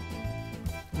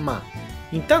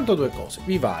intanto due cose,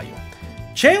 vivaio,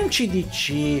 c'è un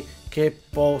CDC che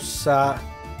possa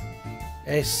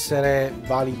essere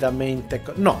validamente,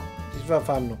 no, si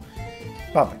fanno,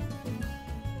 vabbè,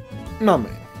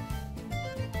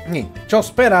 niente, ci ho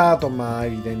sperato ma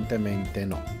evidentemente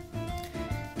no,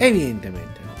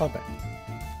 vabbè.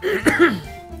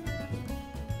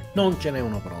 Non ce n'è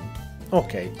uno pronto.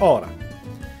 Ok, ora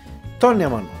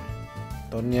torniamo a noi.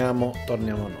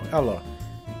 Allora,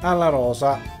 alla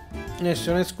rosa,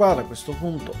 nessuna squadra. A questo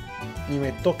punto mi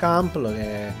metto Campbell,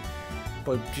 che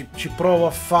poi ci provo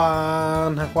a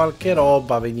fare qualche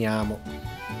roba, vediamo.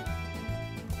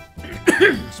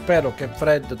 Spero che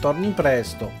Fred torni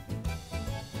presto.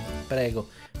 Prego,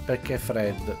 perché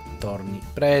Fred torni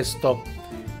presto.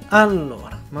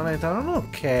 Allora, moneta non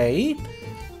ok.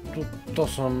 Tutto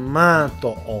sommato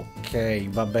ok,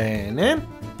 va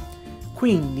bene.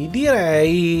 Quindi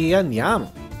direi andiamo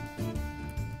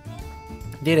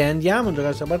a giocare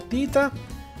questa partita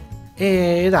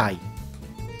e dai,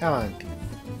 avanti.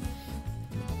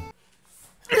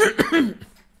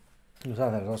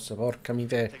 Scusate le rosse, porca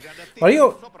miseria. Ora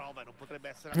io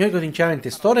sinceramente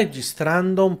sto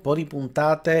registrando un po' di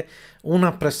puntate una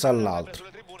appresso all'altra.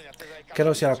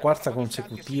 Credo sia la quarta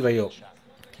consecutiva. Io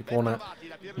tipo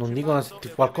non dico una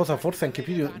settimana, qualcosa, forse anche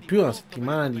più di una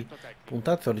settimana di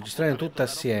puntate ho registrato tutte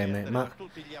assieme, ma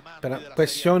per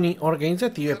questioni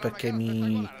organizzative, perché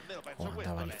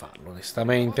andava di farlo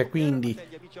onestamente. Quindi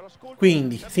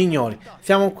signori,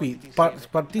 siamo qui,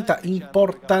 partita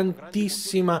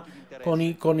importantissima con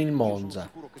il Monza,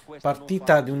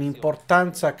 partita di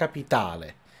un'importanza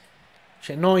capitale.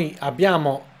 Cioè noi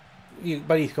abbiamo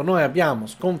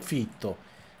sconfitto,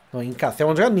 noi in casa,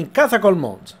 stiamo giocando in casa col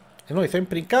Monza e noi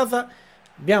sempre in casa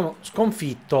abbiamo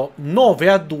sconfitto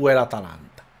 9-2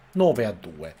 l'Atalanta.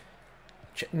 9-2,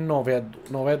 cioè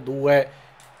 9-2,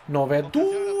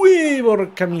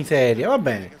 porca miseria. Va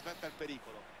bene,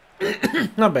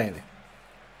 va bene,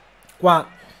 qua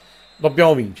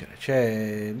dobbiamo vincere,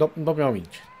 cioè dobbiamo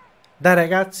vincere. Dai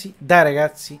ragazzi,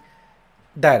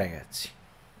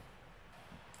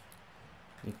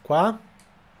 di qua,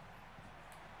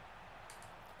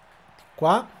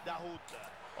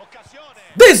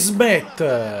 Desmet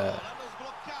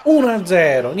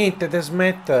 1-0. Niente,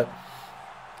 Desmet.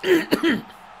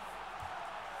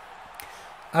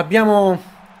 abbiamo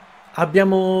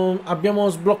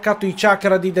sbloccato i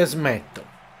chakra di Desmet.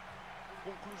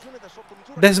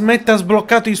 Desmet ha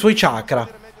sbloccato i suoi chakra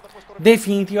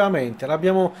definitivamente.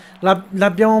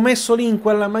 L'abbiamo messo lì in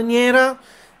quella maniera.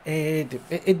 È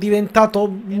diventato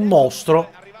un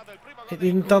mostro, è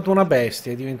diventato una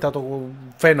bestia, è diventato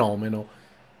un fenomeno.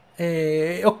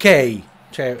 Ok,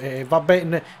 cioè va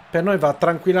bene, per noi va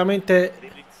tranquillamente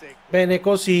bene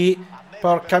così.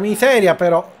 Porca miseria,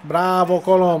 però bravo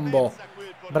Colombo,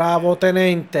 bravo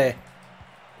tenente,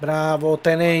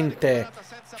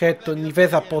 certo in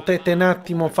difesa potete un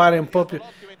attimo fare un po' più.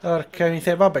 Porca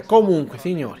miseria, vabbè, comunque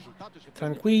signori,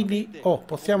 tranquilli.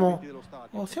 Possiamo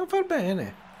far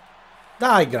bene.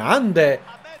 Dai, grande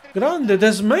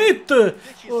Desmet.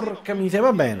 Porca miseria,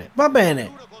 va bene. Va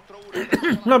bene.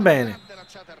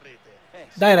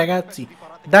 Dai ragazzi.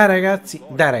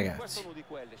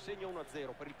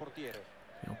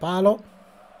 Primo palo.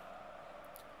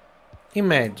 In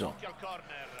mezzo.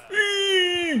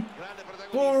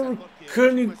 Porca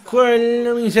di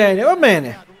quella miseria.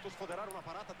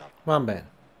 Va bene.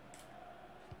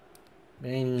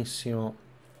 Benissimo.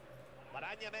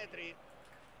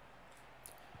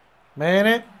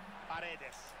 Bene.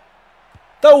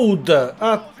 Daoud,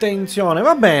 attenzione,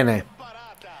 va bene.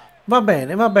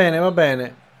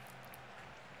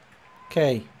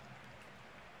 Ok.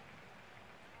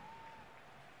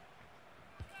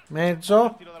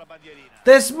 Mezzo.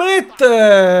 Desmet.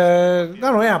 No,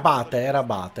 non era Abate,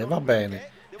 va bene.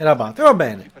 Va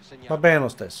bene lo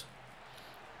stesso.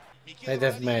 Vai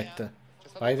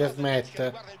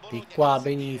Desmet. Di qua,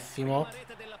 benissimo.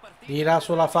 Tira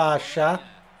sulla fascia.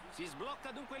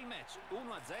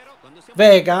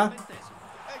 Vega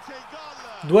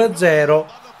 2-0.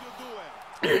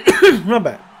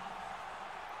 Vabbè,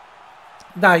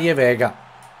 dai Vega,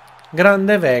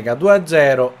 grande Vega,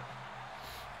 2-0.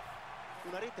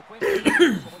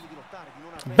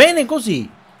 Bene così,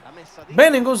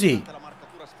 bene così.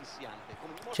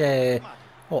 Cioè,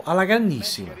 oh, alla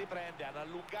grandissima,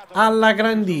 alla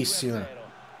grandissima.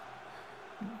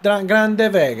 Grande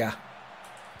Vega,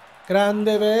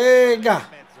 grande Vega.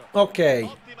 Ok,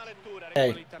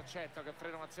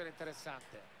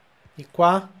 di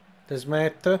qua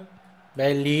Desmet,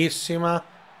 bellissima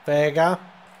Vega,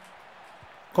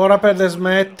 ancora per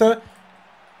Desmet.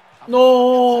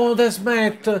 No,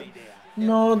 Desmet,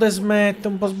 no, Desmet,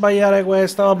 un po' sbagliare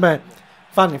questa, vabbè,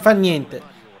 fa niente.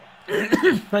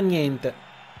 Fa niente.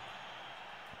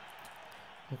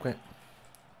 Okay.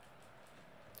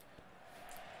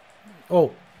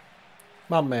 Oh,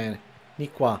 va bene, di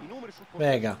qua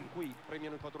Vega,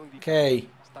 ok,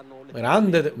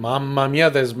 grande, mamma mia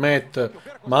Desmet,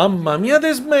 mamma mia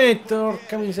Desmet,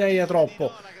 porca miseria,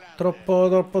 troppo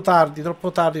tardi,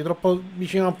 troppo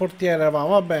vicino al portiere eravamo,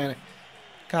 va bene,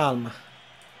 calma,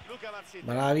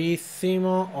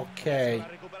 bravissimo, ok,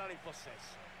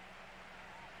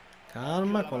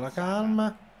 calma, con la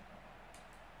calma,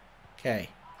 ok,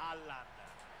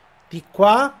 di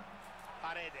qua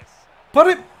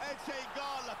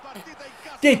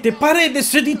Niente,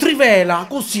 Paredes di trivela,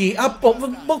 così,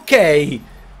 ok,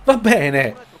 va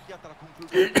bene,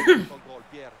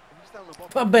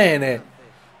 va bene,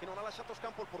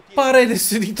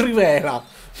 Paredes di trivela,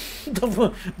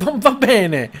 va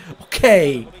bene,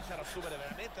 ok,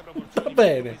 va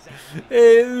bene,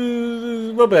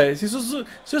 vabbè, si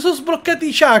sono sbloccati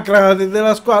i chakra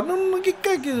della squadra, che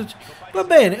cacchio, va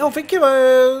bene, oh, finché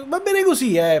va bene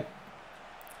così,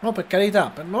 no, per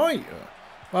carità, per noi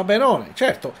va benone,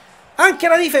 certo. Anche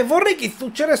la difesa, vorrei che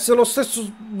succedesse lo stesso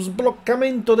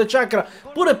sbloccamento dei chakra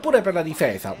pure per la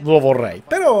difesa, lo vorrei.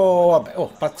 Però, vabbè, oh,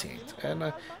 pazienza, è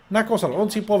una cosa, non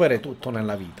si può avere tutto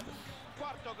nella vita.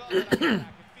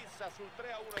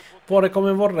 Pure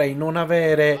come vorrei non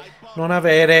avere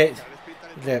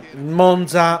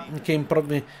Monza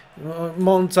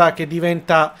che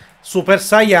diventa Super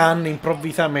Saiyan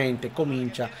improvvisamente,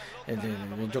 comincia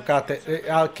le giocate,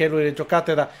 anche lui le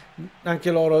giocate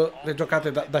anche loro le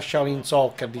giocate da Shaolin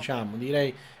Soccer, diciamo,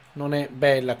 direi non è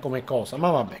bella come cosa, ma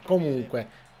vabbè,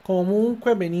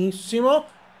 comunque benissimo.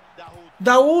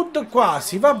 Daoud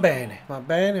quasi, va bene,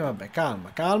 vabbè,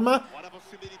 calma.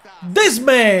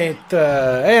 Desmet,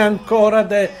 è ancora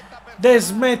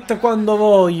Desmet quando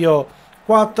voglio,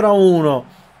 4-1.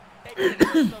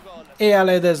 E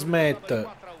alle Desmet,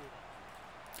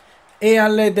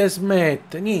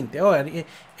 niente, oh,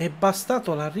 è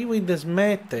bastato l'arrivo in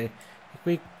Desmet,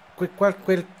 quei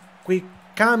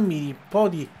cambi di un po'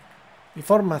 di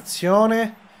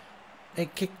formazione, e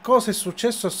che cosa è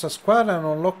successo a questa squadra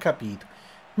non l'ho capito.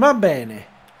 Va bene,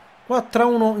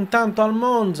 4-1 intanto al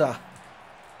Monza,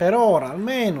 per ora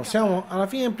almeno, siamo alla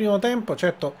fine del primo tempo,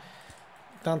 certo,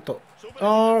 tanto,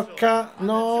 orca,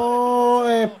 no,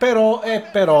 però,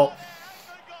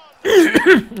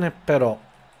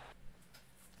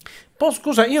 Poi,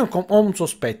 scusa, io ho un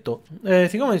sospetto.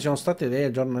 Siccome ci sono stati degli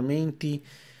aggiornamenti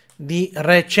di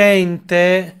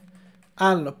recente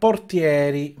al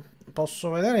portieri, posso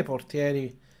vedere i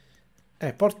portieri?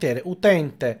 Portiere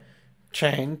utente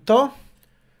 100,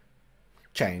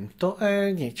 100,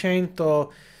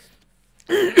 100.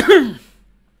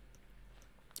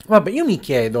 Vabbè, io mi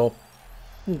chiedo,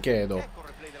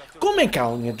 come che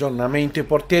ogni aggiornamento i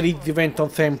portieri diventano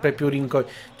sempre più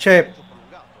rincoglioniti? Cioè,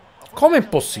 com'è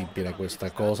possibile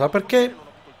questa cosa? Perché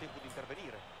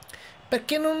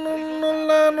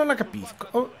non la capisco.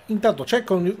 Oh, intanto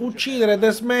cercano di uccidere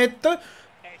Desmet.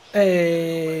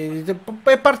 È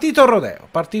partito il rodeo.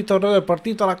 È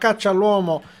partita la caccia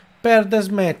all'uomo per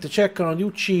Desmet. Cercano di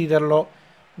ucciderlo,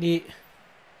 di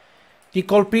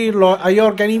colpirlo agli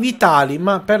organi vitali,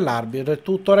 ma per l'arbitro è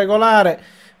tutto regolare.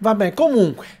 Vabbè,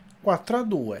 comunque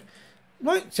 4-2.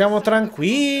 Noi siamo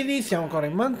tranquilli, siamo ancora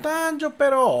in vantaggio,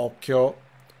 però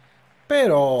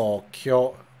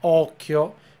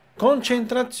occhio,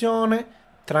 concentrazione,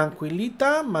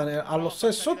 tranquillità, ma allo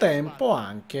stesso tempo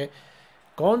anche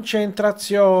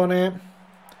concentrazione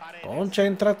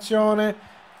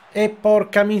e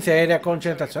porca miseria,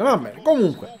 concentrazione. Va bene,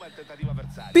 comunque,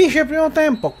 vince il primo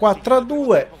tempo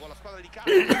 4-2.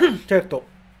 Certo,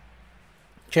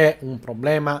 c'è un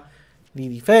problema di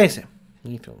difesa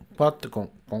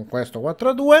con questo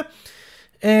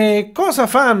 4-2. Cosa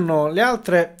fanno le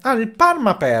altre? Il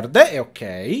Parma perde,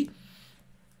 ok.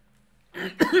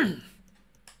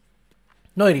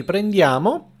 Noi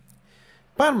riprendiamo.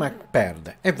 Parma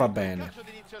perde e va bene.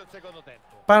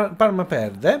 Parma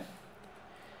perde.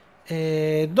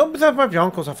 E non sappiamo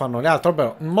cosa fanno gli altri.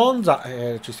 Però Monza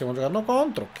ci stiamo giocando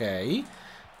contro, ok.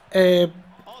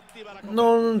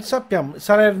 Non sappiamo.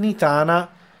 Salernitana.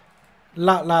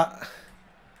 La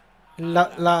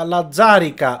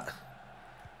Zarica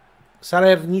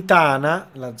Salernitana.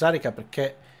 La Zarica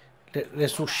perché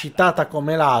resuscitata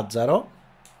come Lazzaro.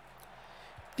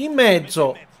 Di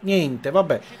mezzo niente,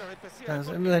 vabbè. La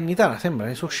Salernitana sembra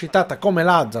resuscitata come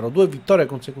Lazzaro. 2 vittorie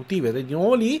consecutive ed è di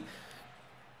nuovo lì.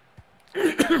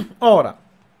 Ora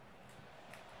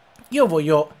io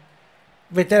voglio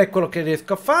vedere quello che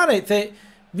riesco a fare. Se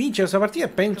vincere questa partita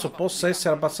penso possa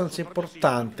essere abbastanza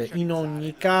importante in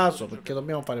ogni caso, perché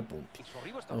dobbiamo fare punti.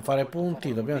 Dobbiamo fare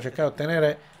punti, dobbiamo cercare di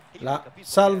ottenere la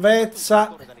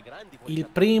salvezza il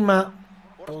prima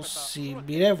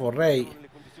possibile. Vorrei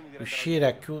riuscire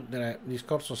a chiudere il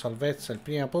discorso salvezza il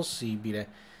prima possibile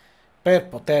per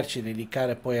poterci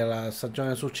dedicare poi alla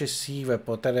stagione successiva e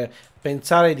poter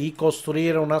pensare di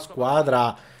costruire una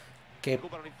squadra che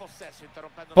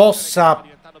possa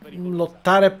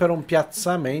lottare per un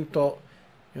piazzamento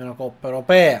in una Coppa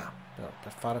Europea. Però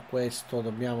per fare questo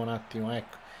dobbiamo un attimo,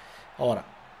 ecco. Ora,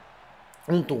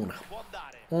 Untuna.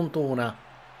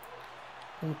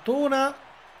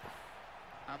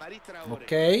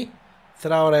 Ok.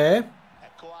 Traoré.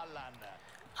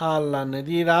 Allan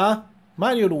di là.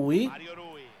 Mario Rui.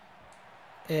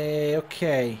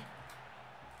 Ok.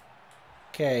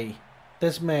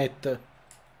 Desmet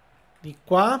di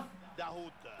qua.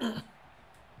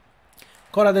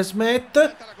 Ancora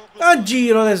Desmet. A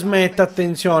giro Desmet,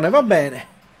 attenzione. Va bene.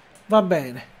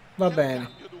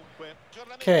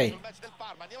 Ok.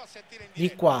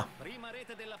 Di qua.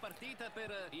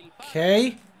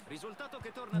 Ok.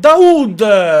 Daoud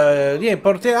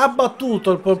ha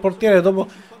battuto il portiere dopo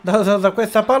da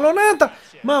questa pallonata.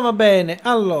 Ma va bene.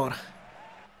 Allora,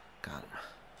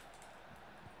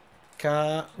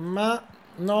 calma.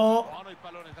 No.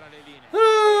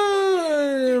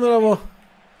 Bravo.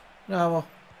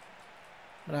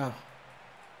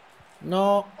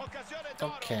 No.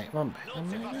 Ok, vabbè.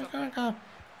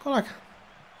 Con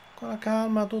la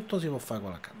calma, tutto si può fare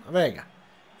con la calma. Vega.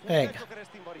 Per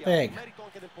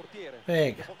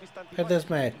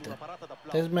Desmet.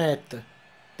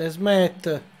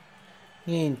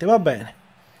 Niente, va bene.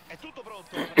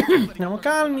 Andiamo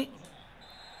calmi.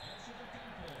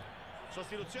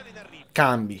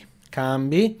 Cambi.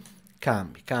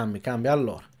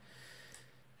 Allora.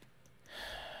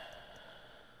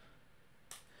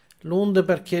 Lund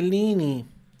per Chiellini. Un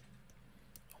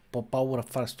po' paura a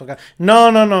fare sto cazzo.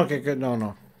 No,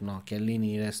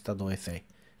 Chiellini resta dove sei.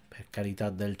 Per carità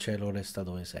del cielo, resta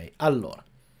dove sei. Allora,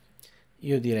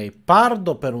 io direi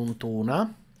Pardo per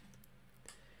Untuna,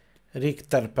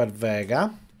 Richter per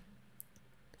Vega,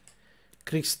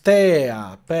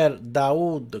 Cristea per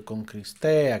Daoud con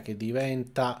Cristea che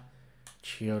diventa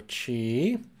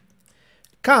COC,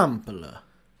 Campbell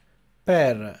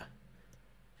per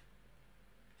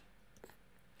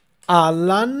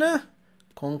Allan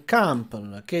con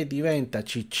Campbell che diventa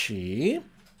CC.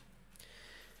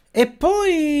 E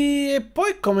poi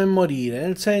come morire,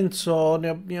 nel senso ne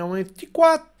abbiamo metti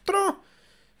 4.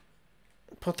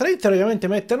 Potrei teoricamente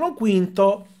metterlo un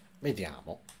quinto.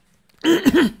 Vediamo.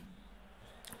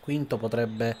 Quinto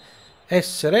potrebbe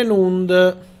essere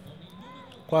Lund.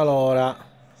 Qualora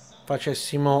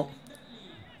facessimo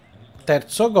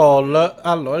terzo gol,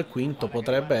 allora il quinto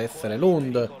potrebbe essere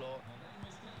Lund.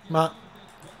 Ma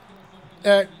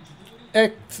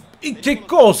che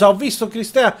cosa? Ho visto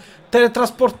Cristea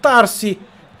teletrasportarsi.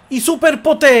 I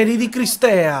superpoteri di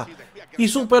Cristea.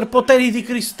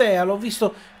 L'ho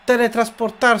visto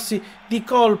teletrasportarsi di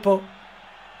colpo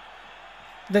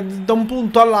da un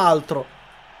punto all'altro.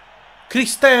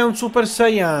 Cristea è un Super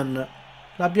Saiyan.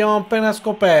 L'abbiamo appena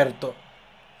scoperto.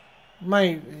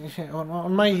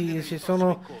 Ormai si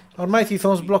sono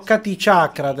sbloccati i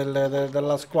chakra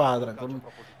della squadra.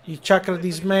 I chakra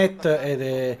di Smet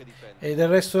e del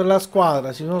resto della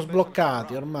squadra si sono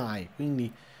sbloccati ormai.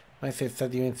 Quindi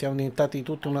siamo diventati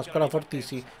tutta una squadra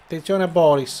fortissima. Attenzione a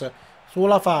Boris.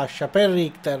 Sulla fascia per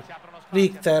Richter.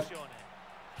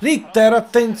 Richter,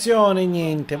 attenzione,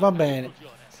 niente. Va bene.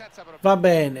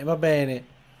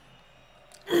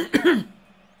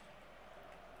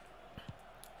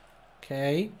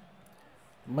 Ok.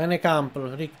 Bene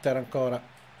Campbell. Richter ancora.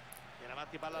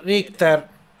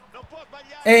 Richter.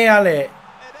 E Ale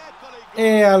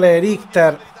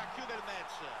Richter.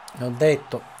 Ho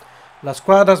detto. La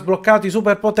squadra ha sbloccato i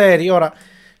superpoteri. Ora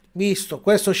visto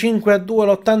questo 5-2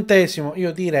 l'80°,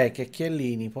 io direi che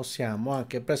Chiellini possiamo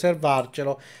anche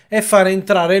preservarcelo e fare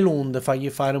entrare Lund, fargli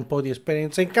fare un po' di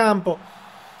esperienza in campo.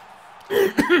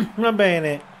 Va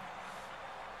bene.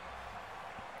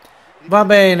 Va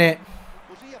bene.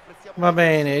 Va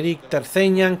bene, Richter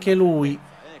segna anche lui.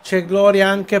 C'è gloria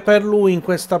anche per lui in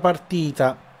questa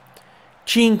partita.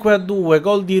 5-2,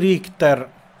 gol di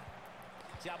Richter.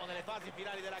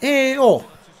 E oh,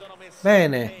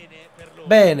 bene.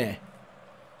 Bene.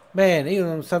 Bene,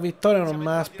 io sta vittoria non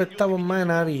me l'aspettavo mai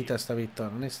nella vita, sta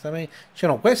vittoria, onestamente. Cioè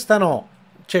no, questa no.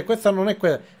 Cioè questa non è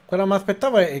quella. Quella mi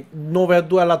aspettavo è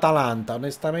 9-2 all'Atalanta,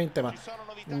 onestamente, ma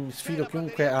sfido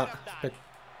chiunque a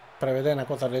prevedere una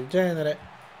cosa del genere.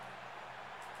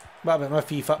 Vabbè, ma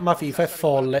FIFA è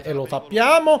folle e lo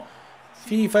sappiamo.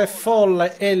 FIFA è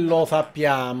folle e lo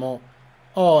sappiamo.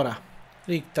 Ora,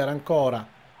 Richter ancora.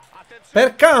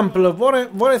 Per Campbell,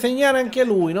 vuole segnare anche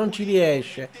lui, non ci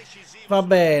riesce. Va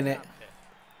bene.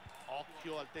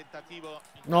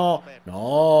 No,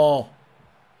 no.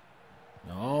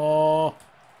 No.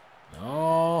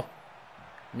 No.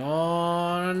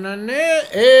 No, non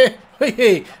è.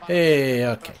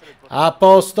 Ok. A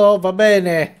posto, va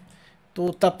bene.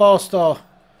 Tutto a posto.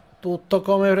 Tutto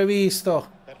come previsto.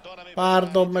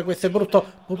 Pardo, ma questo è brutto.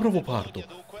 Ma proprio Pardo.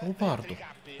 Oh, Pardo.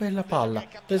 Bella palla.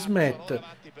 The Smet.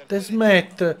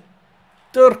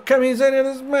 Porca miseria,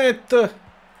 The Smet.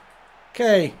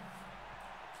 Ok.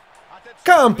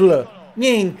 Campbell.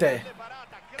 Niente.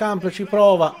 Campbell ci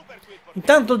prova.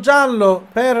 Intanto giallo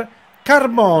per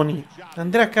Carboni.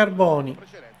 Andrea Carboni. Ha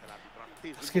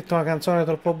scritto una canzone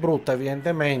troppo brutta,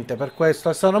 evidentemente. Per questo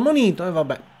è stato ammonito. E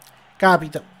vabbè.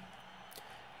 Capita.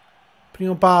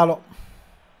 Primo palo.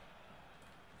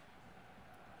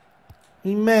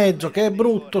 In mezzo. Che è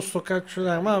brutto sto calcio.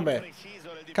 Vabbè.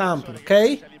 Campbell,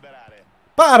 ok?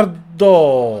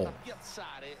 Pardo.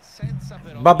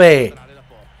 Vabbè.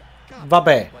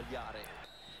 Vabbè.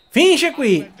 Finisce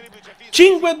qui.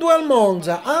 5-2 al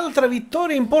Monza. Altra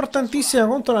vittoria importantissima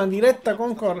contro una diretta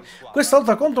concorrente. Questa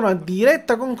volta contro una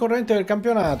diretta concorrente del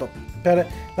campionato. Per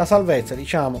la salvezza,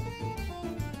 diciamo.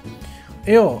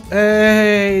 E oh,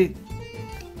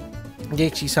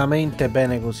 decisamente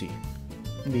bene così.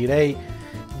 Direi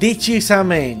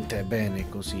decisamente bene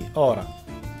così. Ora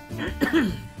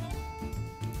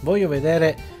voglio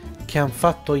vedere che hanno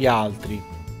fatto gli altri.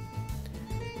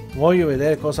 Voglio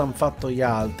vedere cosa hanno fatto gli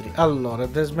altri. Allora,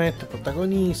 The Smet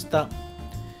protagonista.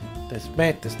 The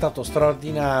Smet è stato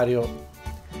straordinario.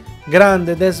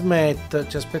 Grande The Smet.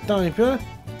 Ci aspettavamo di più.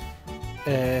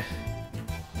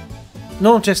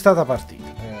 Non c'è stata partita,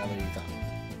 è la verità.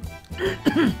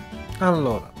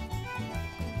 Allora,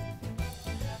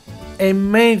 è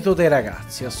merito dei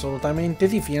ragazzi, assolutamente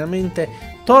sì. Finalmente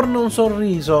torna un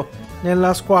sorriso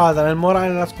nella squadra, nel morale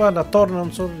della squadra torna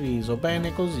un sorriso.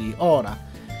 Bene così. Ora,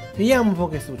 vediamo un po'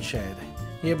 che succede.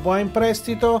 Yeboah in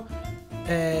prestito.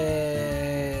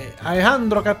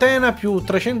 Alejandro Catena più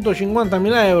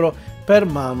 350.000 euro per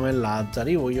Manuel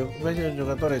Lazzari. Io voglio vedere il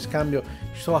giocatore in scambio.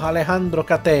 Ci sono Alejandro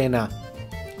Catena.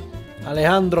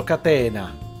 Alejandro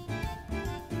Catena.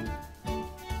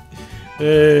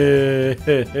 Sì,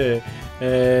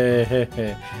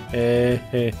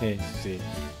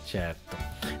 certo.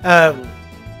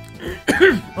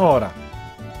 Ora,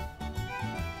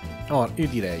 io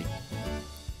direi,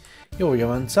 io voglio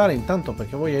avanzare intanto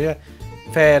perché voglio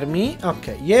fermi.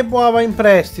 Ok, Yeboah va in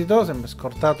prestito, sempre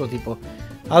scortato tipo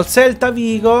al Celta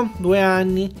Vigo, 2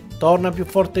 anni, torna più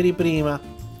forte di prima,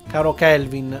 caro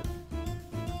Kelvin.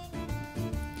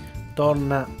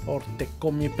 Torna forte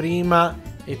come prima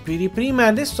e più di prima. E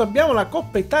adesso abbiamo la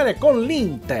Coppa Italia con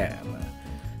l'Inter.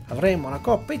 Avremo la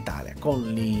Coppa Italia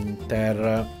con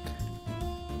l'Inter.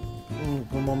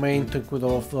 Un momento in cui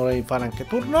dovrei fare anche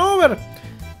turnover.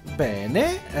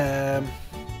 Bene.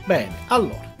 Bene.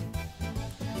 Allora.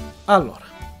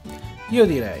 Io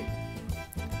direi.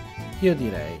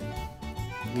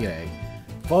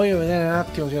 Voglio vedere un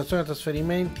attimo situazione di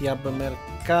trasferimenti. Hub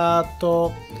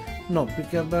mercato. No, più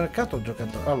che al mercato ho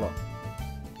giocato. Allora.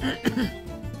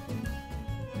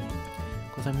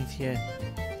 Cosa mi si è?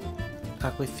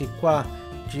 Ah, questi qua.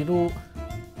 Giroud.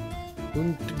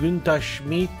 Günther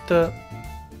Schmidt.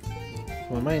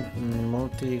 Ormai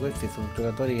molti di questi sono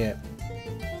giocatori che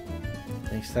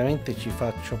onestamente ci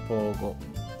faccio poco.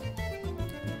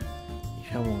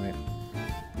 Diciamo che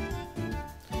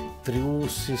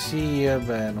Triussi sì,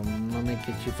 beh, non è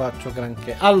che ci faccio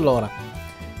granché. Allora,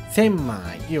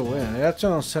 semmai io voglio una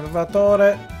relazione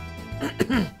osservatore.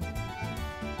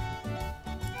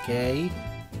 Ok,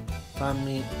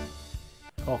 fammi.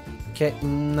 Ok,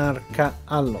 narca.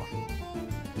 Allora,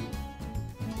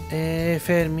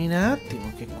 Fermi un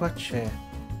attimo che qua c'è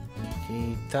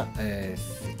sì,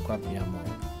 qua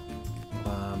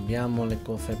abbiamo le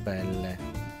cose belle.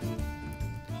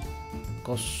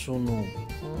 Kossunu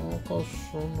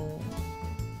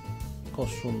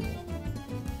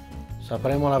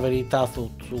sapremo la verità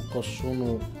su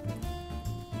Kossunu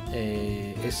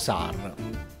e Sar.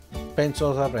 Penso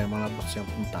lo sapremo alla prossima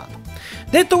puntata.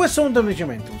 Detto questo,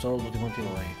 semplicemente un saluto a tutti quanti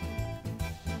voi.